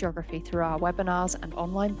quality geography through our webinars and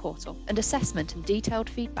online portal, and assessment and detailed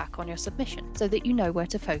feedback on your submission so that you know where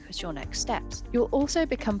to focus your next steps. You'll also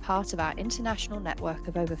become part of our international network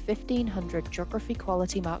of over 1,500 Geography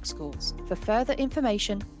Quality Mark schools. For further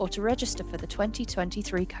information or to register for the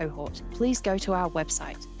 2023 cohort, please go to our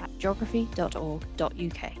website at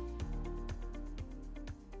geography.org.uk.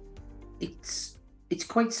 It's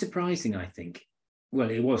quite surprising, I think. Well,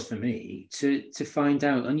 it was for me to find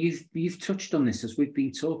out, and you've touched on this as we've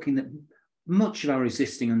been talking, that much of our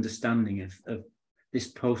existing understanding of this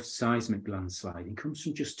post-seismic landsliding comes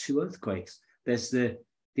from just two earthquakes. There's the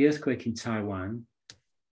earthquake in Taiwan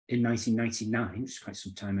in 1999, which is quite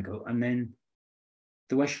some time ago, and then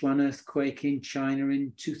the Sichuan earthquake in China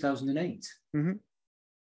in 2008. Mm-hmm.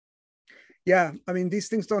 Yeah, I mean, these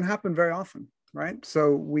things don't happen very often, right?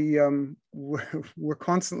 So we're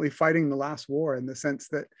constantly fighting the last war in the sense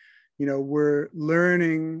that, we're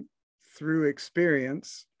learning through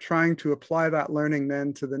experience, trying to apply that learning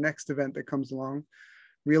then to the next event that comes along,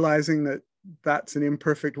 realizing that that's an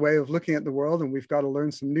imperfect way of looking at the world, and we've got to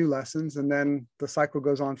learn some new lessons, and then the cycle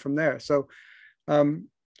goes on from there. So the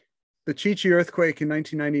Chi-Chi earthquake in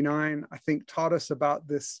 1999, I think, taught us about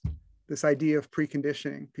this idea of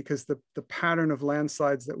preconditioning, because the pattern of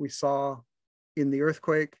landslides that we saw in the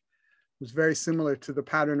earthquake was very similar to the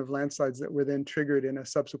pattern of landslides that were then triggered in a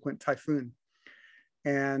subsequent typhoon.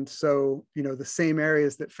 And so, the same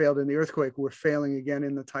areas that failed in the earthquake were failing again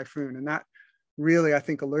in the typhoon. And that really, I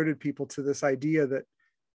think, alerted people to this idea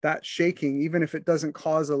that shaking, even if it doesn't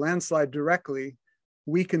cause a landslide directly,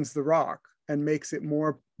 weakens the rock and makes it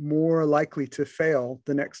more likely to fail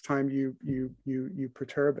the next time you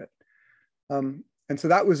perturb it. And so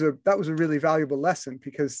that was a really valuable lesson,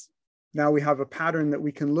 because now we have a pattern that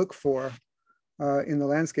we can look for in the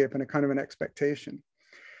landscape and a kind of an expectation.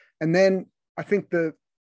 And then I think the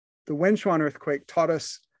Wenchuan earthquake taught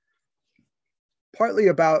us partly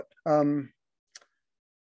about the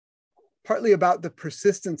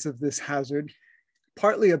persistence of this hazard,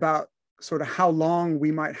 partly about sort of how long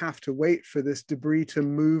we might have to wait for this debris to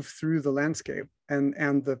move through the landscape, and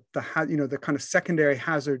the kind of secondary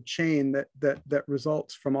hazard chain that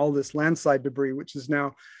results from all this landslide debris, which is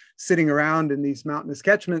now sitting around in these mountainous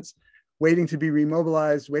catchments, waiting to be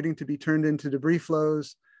remobilized, waiting to be turned into debris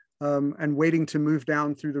flows, and waiting to move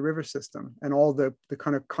down through the river system, and all the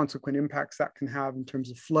kind of consequent impacts that can have in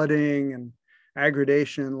terms of flooding and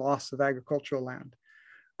aggradation, loss of agricultural land.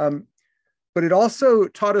 But it also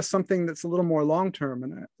taught us something that's a little more long-term,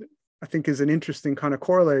 and I think is an interesting kind of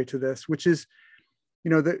corollary to this, which is,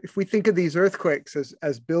 that if we think of these earthquakes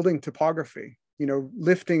as building topography,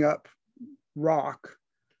 lifting up rock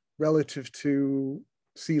relative to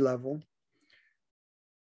sea level,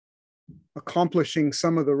 accomplishing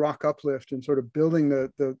some of the rock uplift and sort of building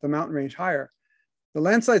the mountain range higher, the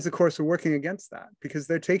landslides, of course, are working against that, because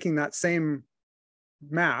they're taking that same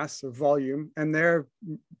mass of volume and they're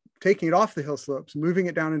taking it off the hill slopes, moving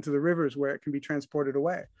it down into the rivers where it can be transported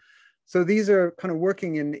away. So these are kind of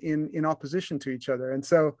working in opposition to each other. And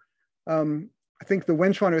so I think the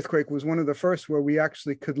Wenchuan earthquake was one of the first where we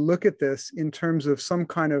actually could look at this in terms of some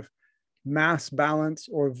kind of mass balance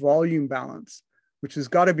or volume balance, which has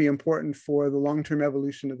got to be important for the long-term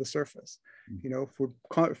evolution of the surface.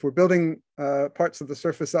 If we're building parts of the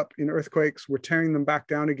surface up in earthquakes, we're tearing them back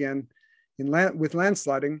down again with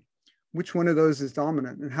landsliding. Which one of those is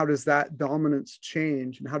dominant, and how does that dominance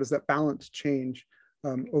change, and how does that balance change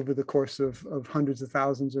over the course of hundreds of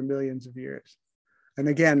thousands or millions of years? And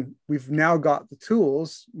again, we've now got the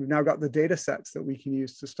tools, we've now got the data sets that we can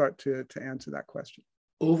use to start to answer that question.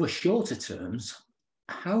 Over shorter terms,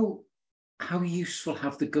 how useful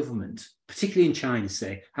have the government, particularly in China,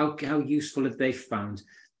 say, how useful have they found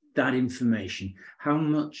that information? How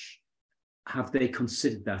much have they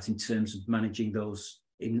considered that in terms of managing those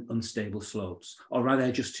in unstable slopes, or are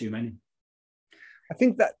there just too many? I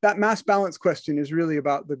think that mass balance question is really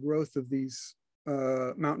about the growth of these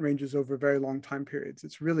mountain ranges over very long time periods.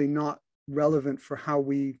 It's really not relevant for how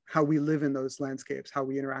we live in those landscapes, how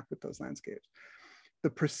we interact with those landscapes.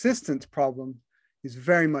 The persistence problem is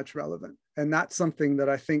very much relevant, and that's something that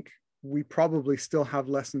I think we probably still have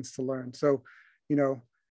lessons to learn. So,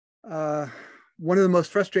 one of the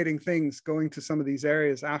most frustrating things going to some of these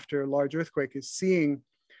areas after a large earthquake is seeing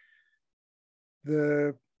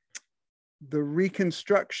the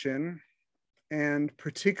reconstruction, and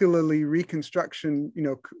particularly reconstruction,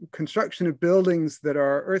 construction of buildings that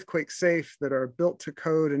are earthquake safe, that are built to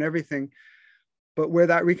code and everything, but where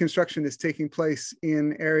that reconstruction is taking place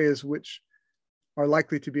in areas which are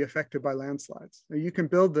likely to be affected by landslides. Now, you can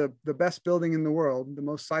build the best building in the world, the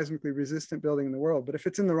most seismically resistant building in the world, but if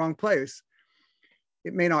it's in the wrong place,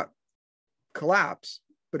 it may not collapse,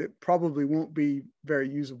 but it probably won't be very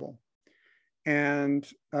usable.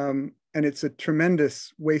 And it's a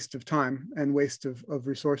tremendous waste of time and waste of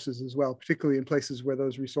resources as well, particularly in places where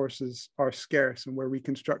those resources are scarce and where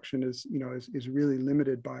reconstruction is really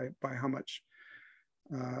limited by how much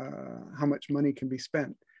money can be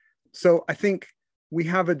spent. So I think we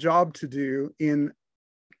have a job to do in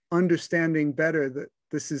understanding better that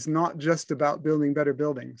this is not just about building better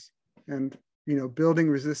buildings, and building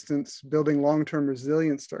resistance, building long-term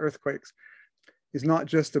resilience to earthquakes is not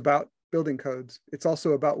just about building codes. It's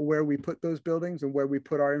also about where we put those buildings and where we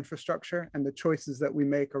put our infrastructure and the choices that we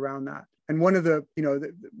make around that. And one of the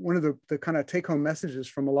kind of take-home messages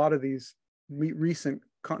from a lot of these recent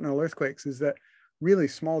continental earthquakes is that really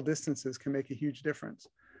small distances can make a huge difference.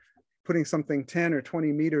 Putting something 10 or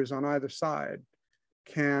 20 meters on either side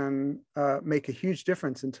can make a huge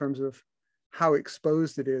difference in terms of how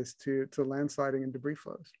exposed it is to landsliding and debris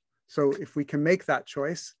flows. So if we can make that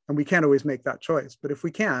choice, and we can't always make that choice, but if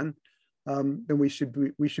we can, then we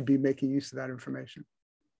should be making use of that information.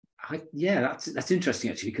 Yeah, that's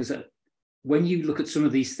interesting actually, because when you look at some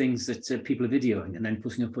of these things that people are videoing and then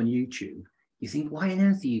putting up on YouTube, you think, why on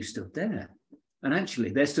earth are you stood there? And actually,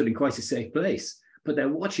 they're stood in quite a safe place, but they're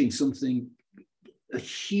watching something, a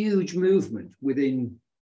huge movement within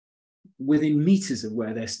meters of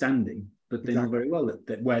where they're standing, but they know very well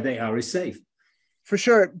that where they are is safe. For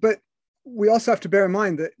sure, but we also have to bear in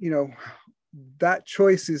mind that, you know, that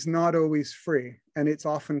choice is not always free, and it's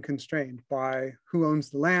often constrained by who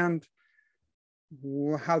owns the land,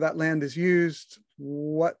 how that land is used,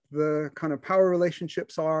 what the kind of power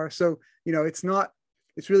relationships are. So, you know, it's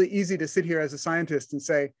really easy to sit here as a scientist and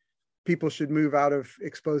say people should move out of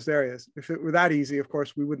exposed areas. If it were that easy, of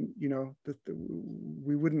course, we wouldn't, you know,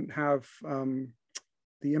 we wouldn't have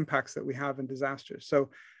the impacts that we have in disasters. So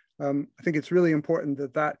I think it's really important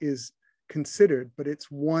that that is considered, but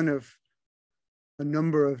it's one of a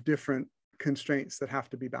number of different constraints that have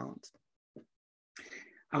to be balanced.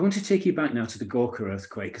 I want to take you back now to the Gorkha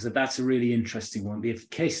earthquake, because that's a really interesting one. We have a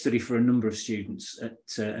case study for a number of students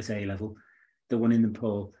at A level, the one in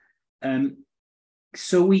Nepal.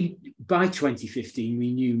 So by 2015,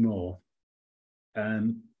 we knew more,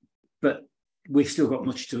 but we've still got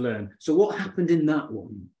much to learn. So what happened in that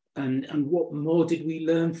one, and what more did we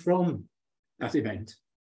learn from that event?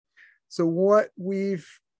 So what we've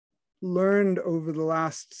learned over the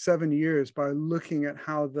last 7 years by looking at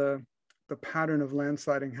how the pattern of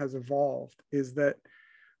landsliding has evolved is that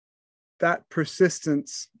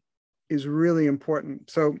persistence is really important.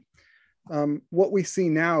 So what we see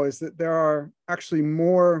now is that there are actually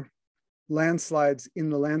more landslides in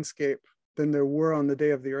the landscape than there were on the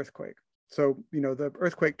day of the earthquake. So, you know, the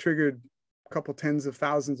earthquake triggered a couple tens of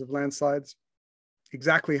thousands of landslides.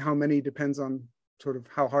 Exactly how many depends on sort of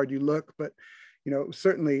how hard you look, but, you know,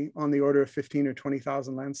 certainly on the order of 15 or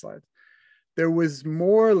 20,000 landslides. There was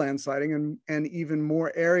more landsliding and even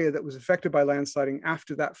more area that was affected by landsliding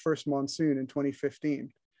after that first monsoon in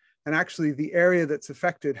 2015. And actually the area that's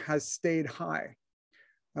affected has stayed high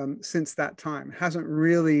since that time. It hasn't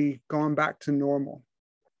really gone back to normal.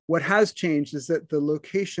 What has changed is that the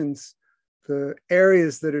locations, the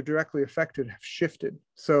areas that are directly affected have shifted.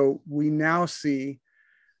 So we now see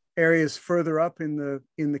areas further up in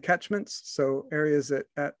the catchments. So areas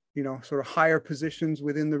at you know, sort of higher positions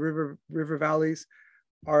within the river valleys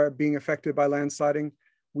are being affected by landsliding.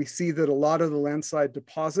 We see that a lot of the landslide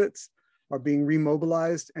deposits are being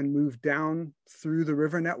remobilized and moved down through the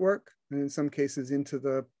river network, and in some cases into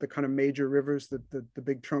the kind of major rivers, the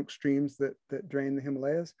big trunk streams that drain the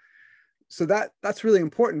Himalayas. So that's really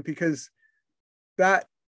important, because that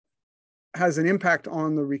has an impact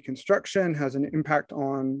on the reconstruction, has an impact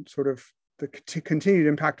on sort of the continued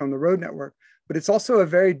impact on the road network, but it's also a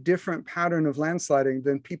very different pattern of landsliding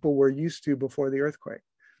than people were used to before the earthquake.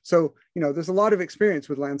 So, you know, there's a lot of experience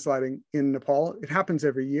with landsliding in Nepal. It happens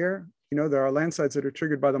every year. You know, there are landslides that are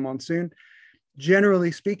triggered by the monsoon.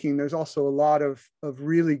 Generally speaking, there's also a lot of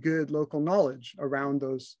really good local knowledge around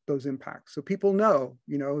those impacts. So people know,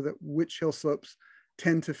 you know, that which hill slopes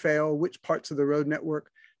tend to fail, which parts of the road network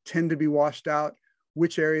tend to be washed out,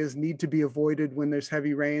 which areas need to be avoided when there's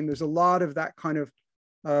heavy rain. There's a lot of that kind of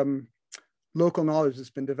local knowledge that's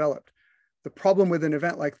been developed. The problem with an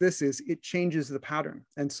event like this is it changes the pattern.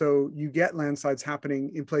 And so you get landslides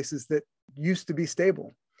happening in places that used to be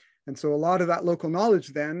stable. And so a lot of that local knowledge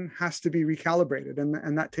then has to be recalibrated,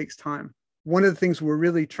 and that takes time. One of the things we're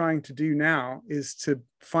really trying to do now is to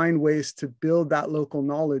find ways to build that local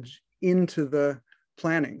knowledge into the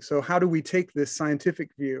planning. So how do we take this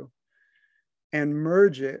scientific view and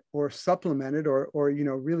merge it or supplement it or you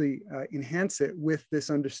know, really enhance it with this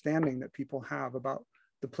understanding that people have about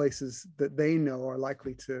the places that they know are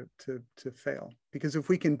likely to fail? Because if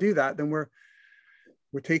we can do that, then we're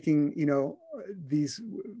taking, you know,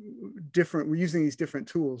 we're using these different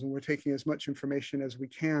tools, and we're taking as much information as we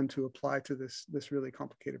can to apply to this really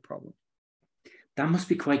complicated problem. That must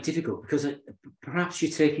be quite difficult, because perhaps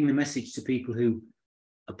you're taking the message to people who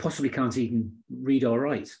possibly can't even read or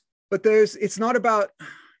write. But it's not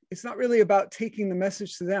really about taking the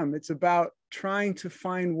message to them. It's about trying to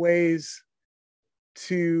find ways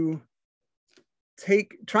to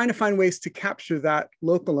capture that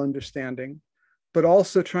local understanding, but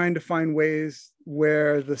also trying to find ways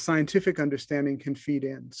where the scientific understanding can feed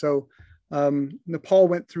in. So Nepal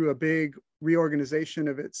went through a big reorganization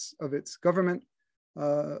of its government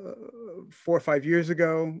 4 or 5 years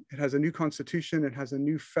ago. It has a new constitution. It has a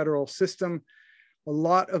new federal system. A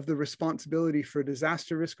lot of the responsibility for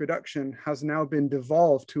disaster risk reduction has now been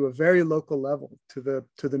devolved to a very local level, to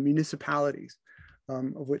the municipalities,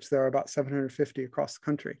 of which there are about 750 across the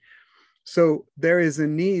country. So there is a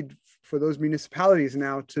need for those municipalities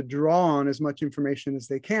now to draw on as much information as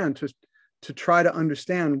they can to try to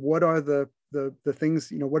understand what are the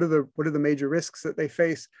things, what are the major risks that they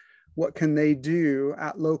face. What can they do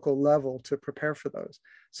at local level to prepare for those?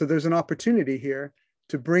 So there's an opportunity here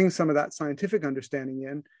to bring some of that scientific understanding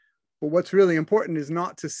in. But what's really important is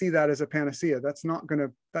not to see that as a panacea. It's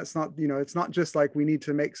not just like we need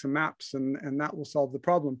to make some maps and that will solve the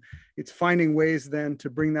problem. It's finding ways then to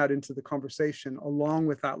bring that into the conversation along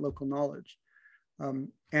with that local knowledge,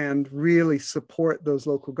 and really support those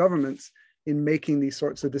local governments in making these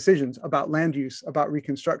sorts of decisions about land use, about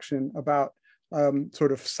reconstruction, about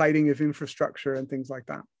sort of siting of infrastructure and things like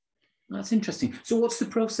that. That's interesting. So what's the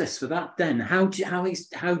process for that then? How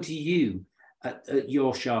do you at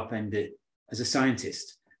your sharp end as a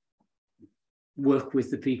scientist work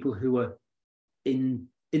with the people who are in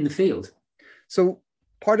the field? So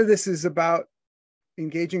part of this is about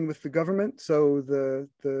engaging with the government. So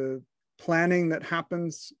the planning that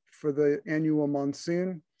happens for the annual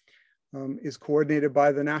monsoon is coordinated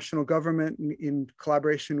by the national government in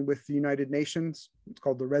collaboration with the United Nations. It's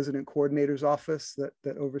called the Resident Coordinator's Office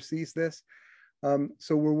that oversees this.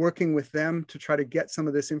 So we're working with them to try to get some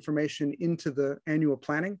of this information into the annual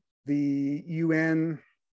planning. The UN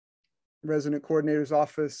Resident Coordinator's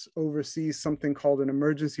Office oversees something called an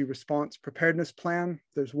Emergency Response Preparedness Plan.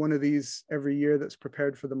 There's one of these every year that's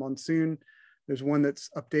prepared for the monsoon. There's one that's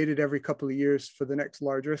updated every couple of years for the next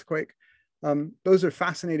large earthquake. Those are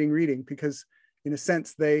fascinating reading because in a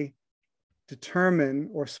sense, they determine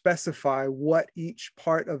or specify what each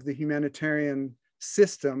part of the humanitarian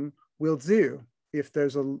system will do if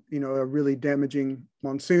there's a really damaging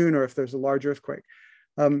monsoon or if there's a large earthquake.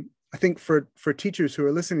 I think for teachers who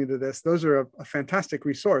are listening to this, those are a fantastic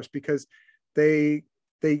resource because they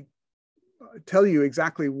tell you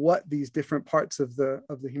exactly what these different parts of the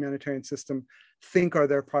humanitarian system think are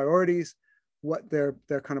their priorities, what their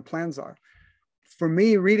kind of plans are. For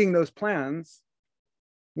me, reading those plans,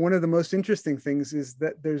 one of the most interesting things is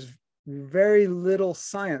that there's very little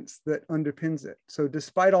science that underpins it. So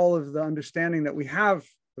despite all of the understanding that we have,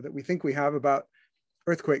 or that we think we have about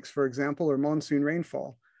earthquakes, for example, or monsoon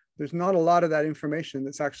rainfall, there's not a lot of that information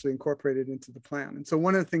that's actually incorporated into the plan. And so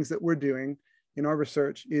one of the things that we're doing in our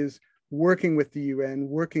research is working with the UN,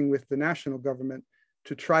 working with the national government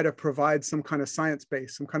to try to provide some kind of science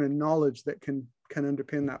base, some kind of knowledge that can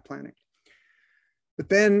underpin that planning. But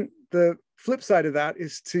then the flip side of that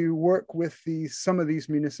is to work with some of these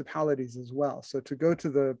municipalities as well. So to go to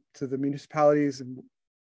the municipalities and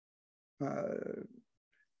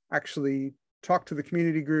actually talk to the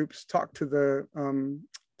community groups, talk to the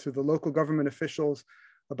local government officials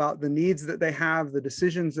about the needs that they have, the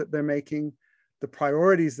decisions that they're making, the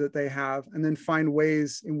priorities that they have, and then find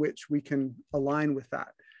ways in which we can align with that.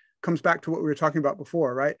 Comes back to what we were talking about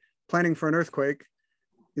before, right? Planning for an earthquake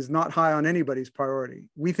is not high on anybody's priority.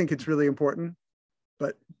 We think it's really important,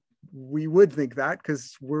 but we would think that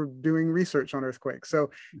because we're doing research on earthquakes.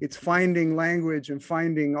 So it's finding language and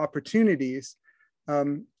finding opportunities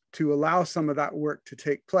to allow some of that work to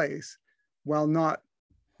take place while not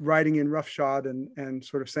writing in roughshod and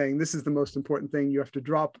sort of saying, this is the most important thing. You have to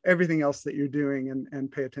drop everything else that you're doing and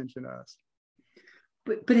pay attention to us.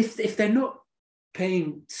 But if they're not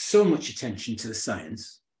paying so much attention to the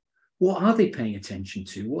science, what are they paying attention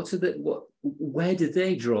to? Where do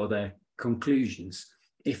they draw their conclusions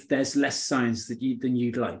if there's less science than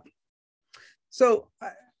you'd like? So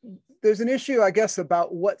there's an issue, I guess,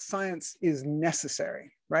 about what science is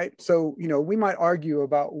necessary, right? So, we might argue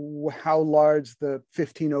about how large the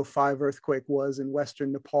 1505 earthquake was in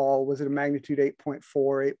Western Nepal. Was it a magnitude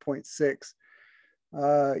 8.4,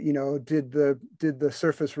 8.6? Did the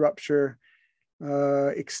surface rupture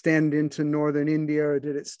extend into northern India, or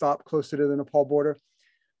did it stop closer to the Nepal border?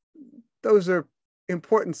 Those are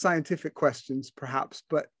important scientific questions, perhaps,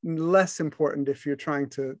 but less important if you're trying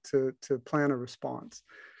to plan a response.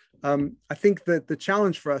 I think that the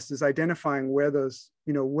challenge for us is identifying where those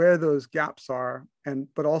gaps are,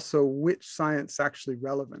 but also which science is actually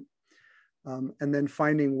relevant, and then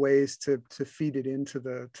finding ways to feed it into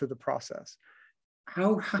the process.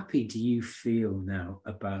 How happy do you feel now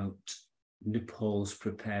about Nepal's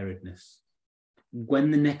preparedness?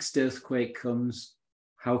 When the next earthquake comes,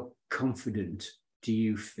 how confident do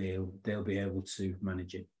you feel they'll be able to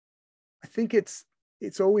manage it? I think it's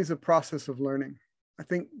always a process of learning. I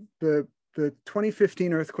think the the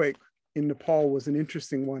 2015 earthquake in Nepal was an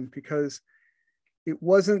interesting one because it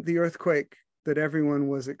wasn't the earthquake that everyone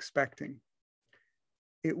was expecting.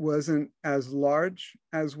 It wasn't as large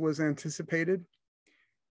as was anticipated,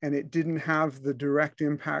 and it didn't have the direct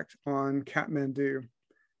impact on Kathmandu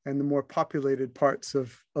and the more populated parts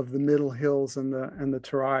of the middle hills and the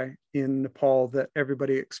Terai in Nepal that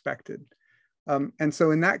everybody expected. And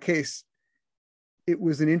so in that case, it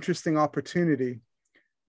was an interesting opportunity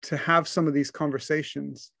to have some of these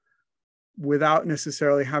conversations without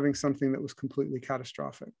necessarily having something that was completely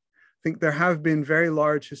catastrophic. I think there have been very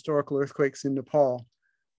large historical earthquakes in Nepal.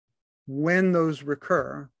 When those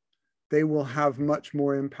recur, they will have much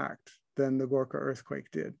more impact than the Gorkha earthquake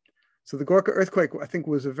did. So the Gorkha earthquake, I think,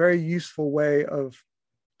 was a very useful way of,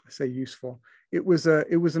 I say useful, it was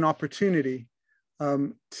an opportunity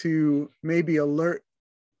to maybe alert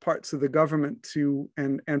parts of the government to,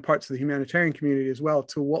 and parts of the humanitarian community as well,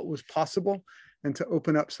 to what was possible and to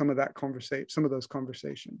open up some of that conversation, some of those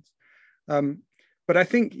conversations. But I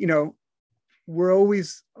think, we're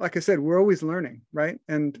always, like I said, we're always learning, right?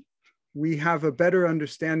 And we have a better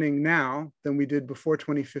understanding now than we did before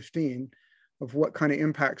 2015 of what kind of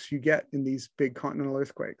impacts you get in these big continental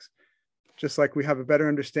earthquakes. Just like we have a better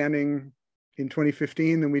understanding in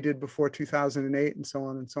 2015 than we did before 2008 and so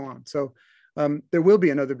on and so on. So there will be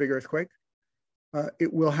another big earthquake.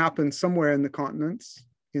 It will happen somewhere in the continents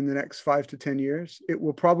in the next 5 to 10 years. It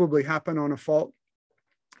will probably happen on a fault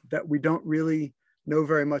that we don't really know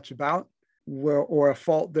very much about, or a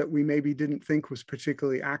fault that we maybe didn't think was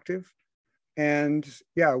particularly active. And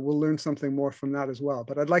yeah, we'll learn something more from that as well.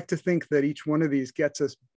 But I'd like to think that each one of these gets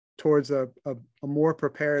us towards a more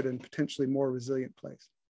prepared and potentially more resilient place.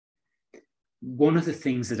 One of the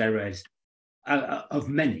things that I read, of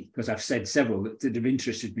many, because I've said several that have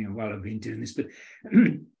interested me while I've been doing this, but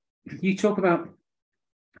you talk about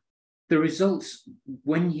the results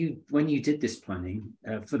when you did this planning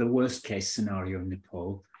for the worst case scenario in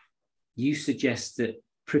Nepal. You suggest that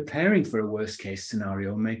preparing for a worst case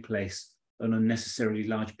scenario may place an unnecessarily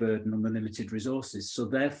large burden on the limited resources. So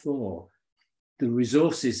therefore, the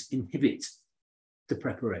resources inhibit the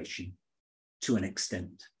preparation to an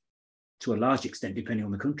extent, to a large extent, depending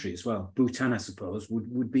on the country as well. Bhutan, I suppose,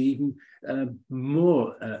 would be even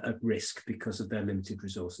more at risk because of their limited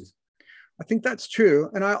resources. I think that's true.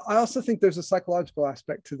 And I also think there's a psychological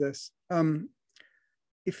aspect to this.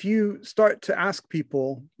 If you start to ask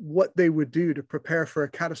people what they would do to prepare for a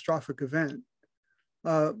catastrophic event,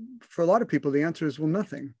 for a lot of people, the answer is, well,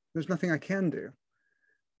 nothing. There's nothing I can do.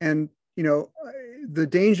 And, the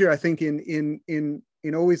danger, I think, in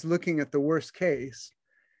always looking at the worst case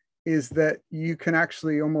is that you can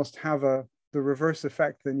actually almost have the reverse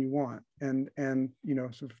effect than you want, and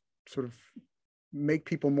sort of make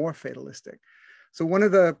people more fatalistic. So one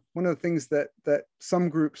of the things that some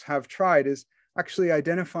groups have tried is actually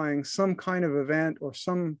identifying some kind of event or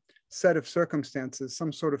some set of circumstances,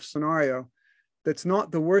 some sort of scenario that's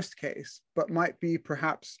not the worst case, but might be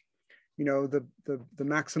perhaps, the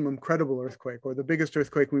maximum credible earthquake, or the biggest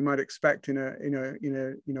earthquake we might expect in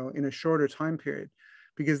a shorter time period,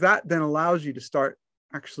 because that then allows you to start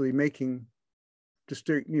actually making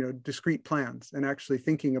discrete plans and actually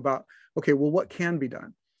thinking about, okay, well, what can be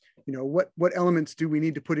done? What elements do we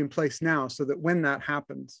need to put in place now so that when that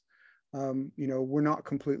happens, we're not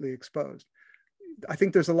completely exposed. I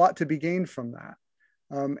think there's a lot to be gained from that.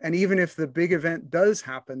 And even if the big event does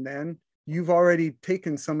happen, then you've already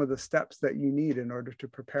taken some of the steps that you need in order to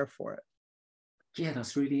prepare for it. Yeah,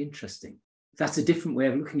 that's really interesting. That's a different way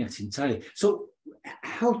of looking at it entirely. So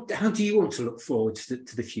how do you want to look forward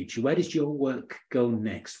to the future? Where does your work go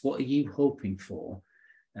next? What are you hoping for?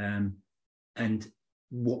 And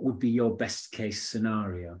what would be your best case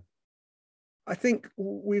scenario? I think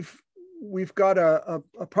we've got a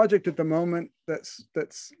project at the moment that's,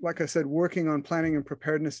 like I said, working on planning and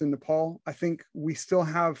preparedness in Nepal. I think we still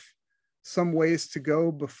have some ways to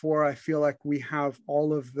go before I feel like we have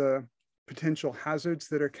all of the potential hazards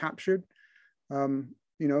that are captured.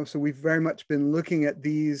 So we've very much been looking at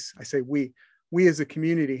these. I say we as a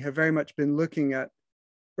community have very much been looking at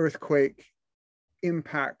earthquake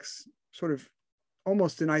impacts sort of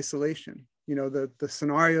almost in isolation. The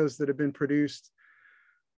scenarios that have been produced,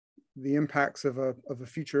 the impacts of a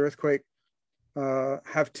future earthquake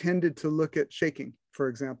have tended to look at shaking, for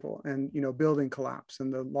example, and building collapse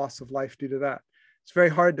and the loss of life due to that. It's very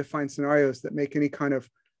hard to find scenarios that make any kind of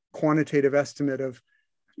quantitative estimate of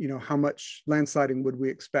how much landsliding would we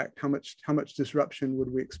expect, how much disruption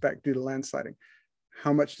would we expect due to landsliding,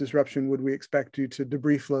 how much disruption would we expect due to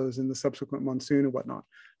debris flows in the subsequent monsoon and whatnot.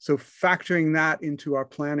 So factoring that into our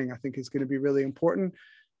planning, I think, is going to be really important.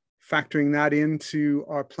 factoring that into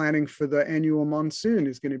our planning for the annual monsoon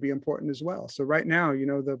is going to be important as well. So right now,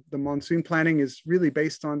 the monsoon planning is really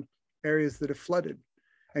based on areas that have flooded.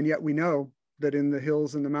 And yet we know that in the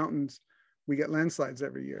hills and the mountains, we get landslides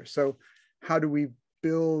every year. So how do we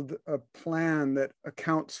build a plan that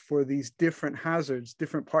accounts for these different hazards,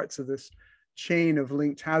 different parts of this chain of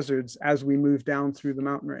linked hazards as we move down through the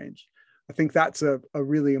mountain range? I think that's a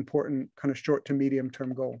really important kind of short to medium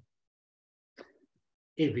term goal.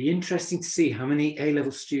 It'd be interesting to see how many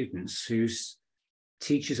A-level students whose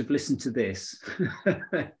teachers have listened to this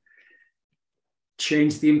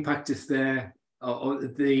change the impact of their, or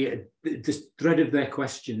the thread of their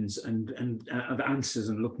questions and of answers,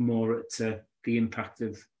 and look more at the impact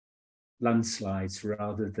of landslides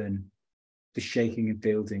rather than the shaking of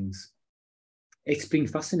buildings. It's been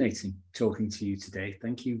fascinating talking to you today.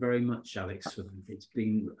 Thank you very much, Alex. It's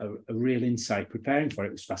been a real insight. Preparing for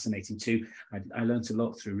it was fascinating too. I learned a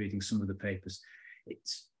lot through reading some of the papers.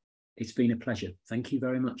 It's been a pleasure. Thank you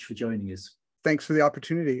very much for joining us. Thanks for the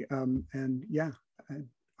opportunity. And yeah, I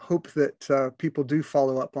hope that people do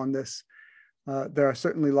follow up on this. There are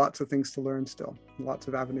certainly lots of things to learn still, lots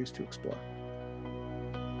of avenues to explore.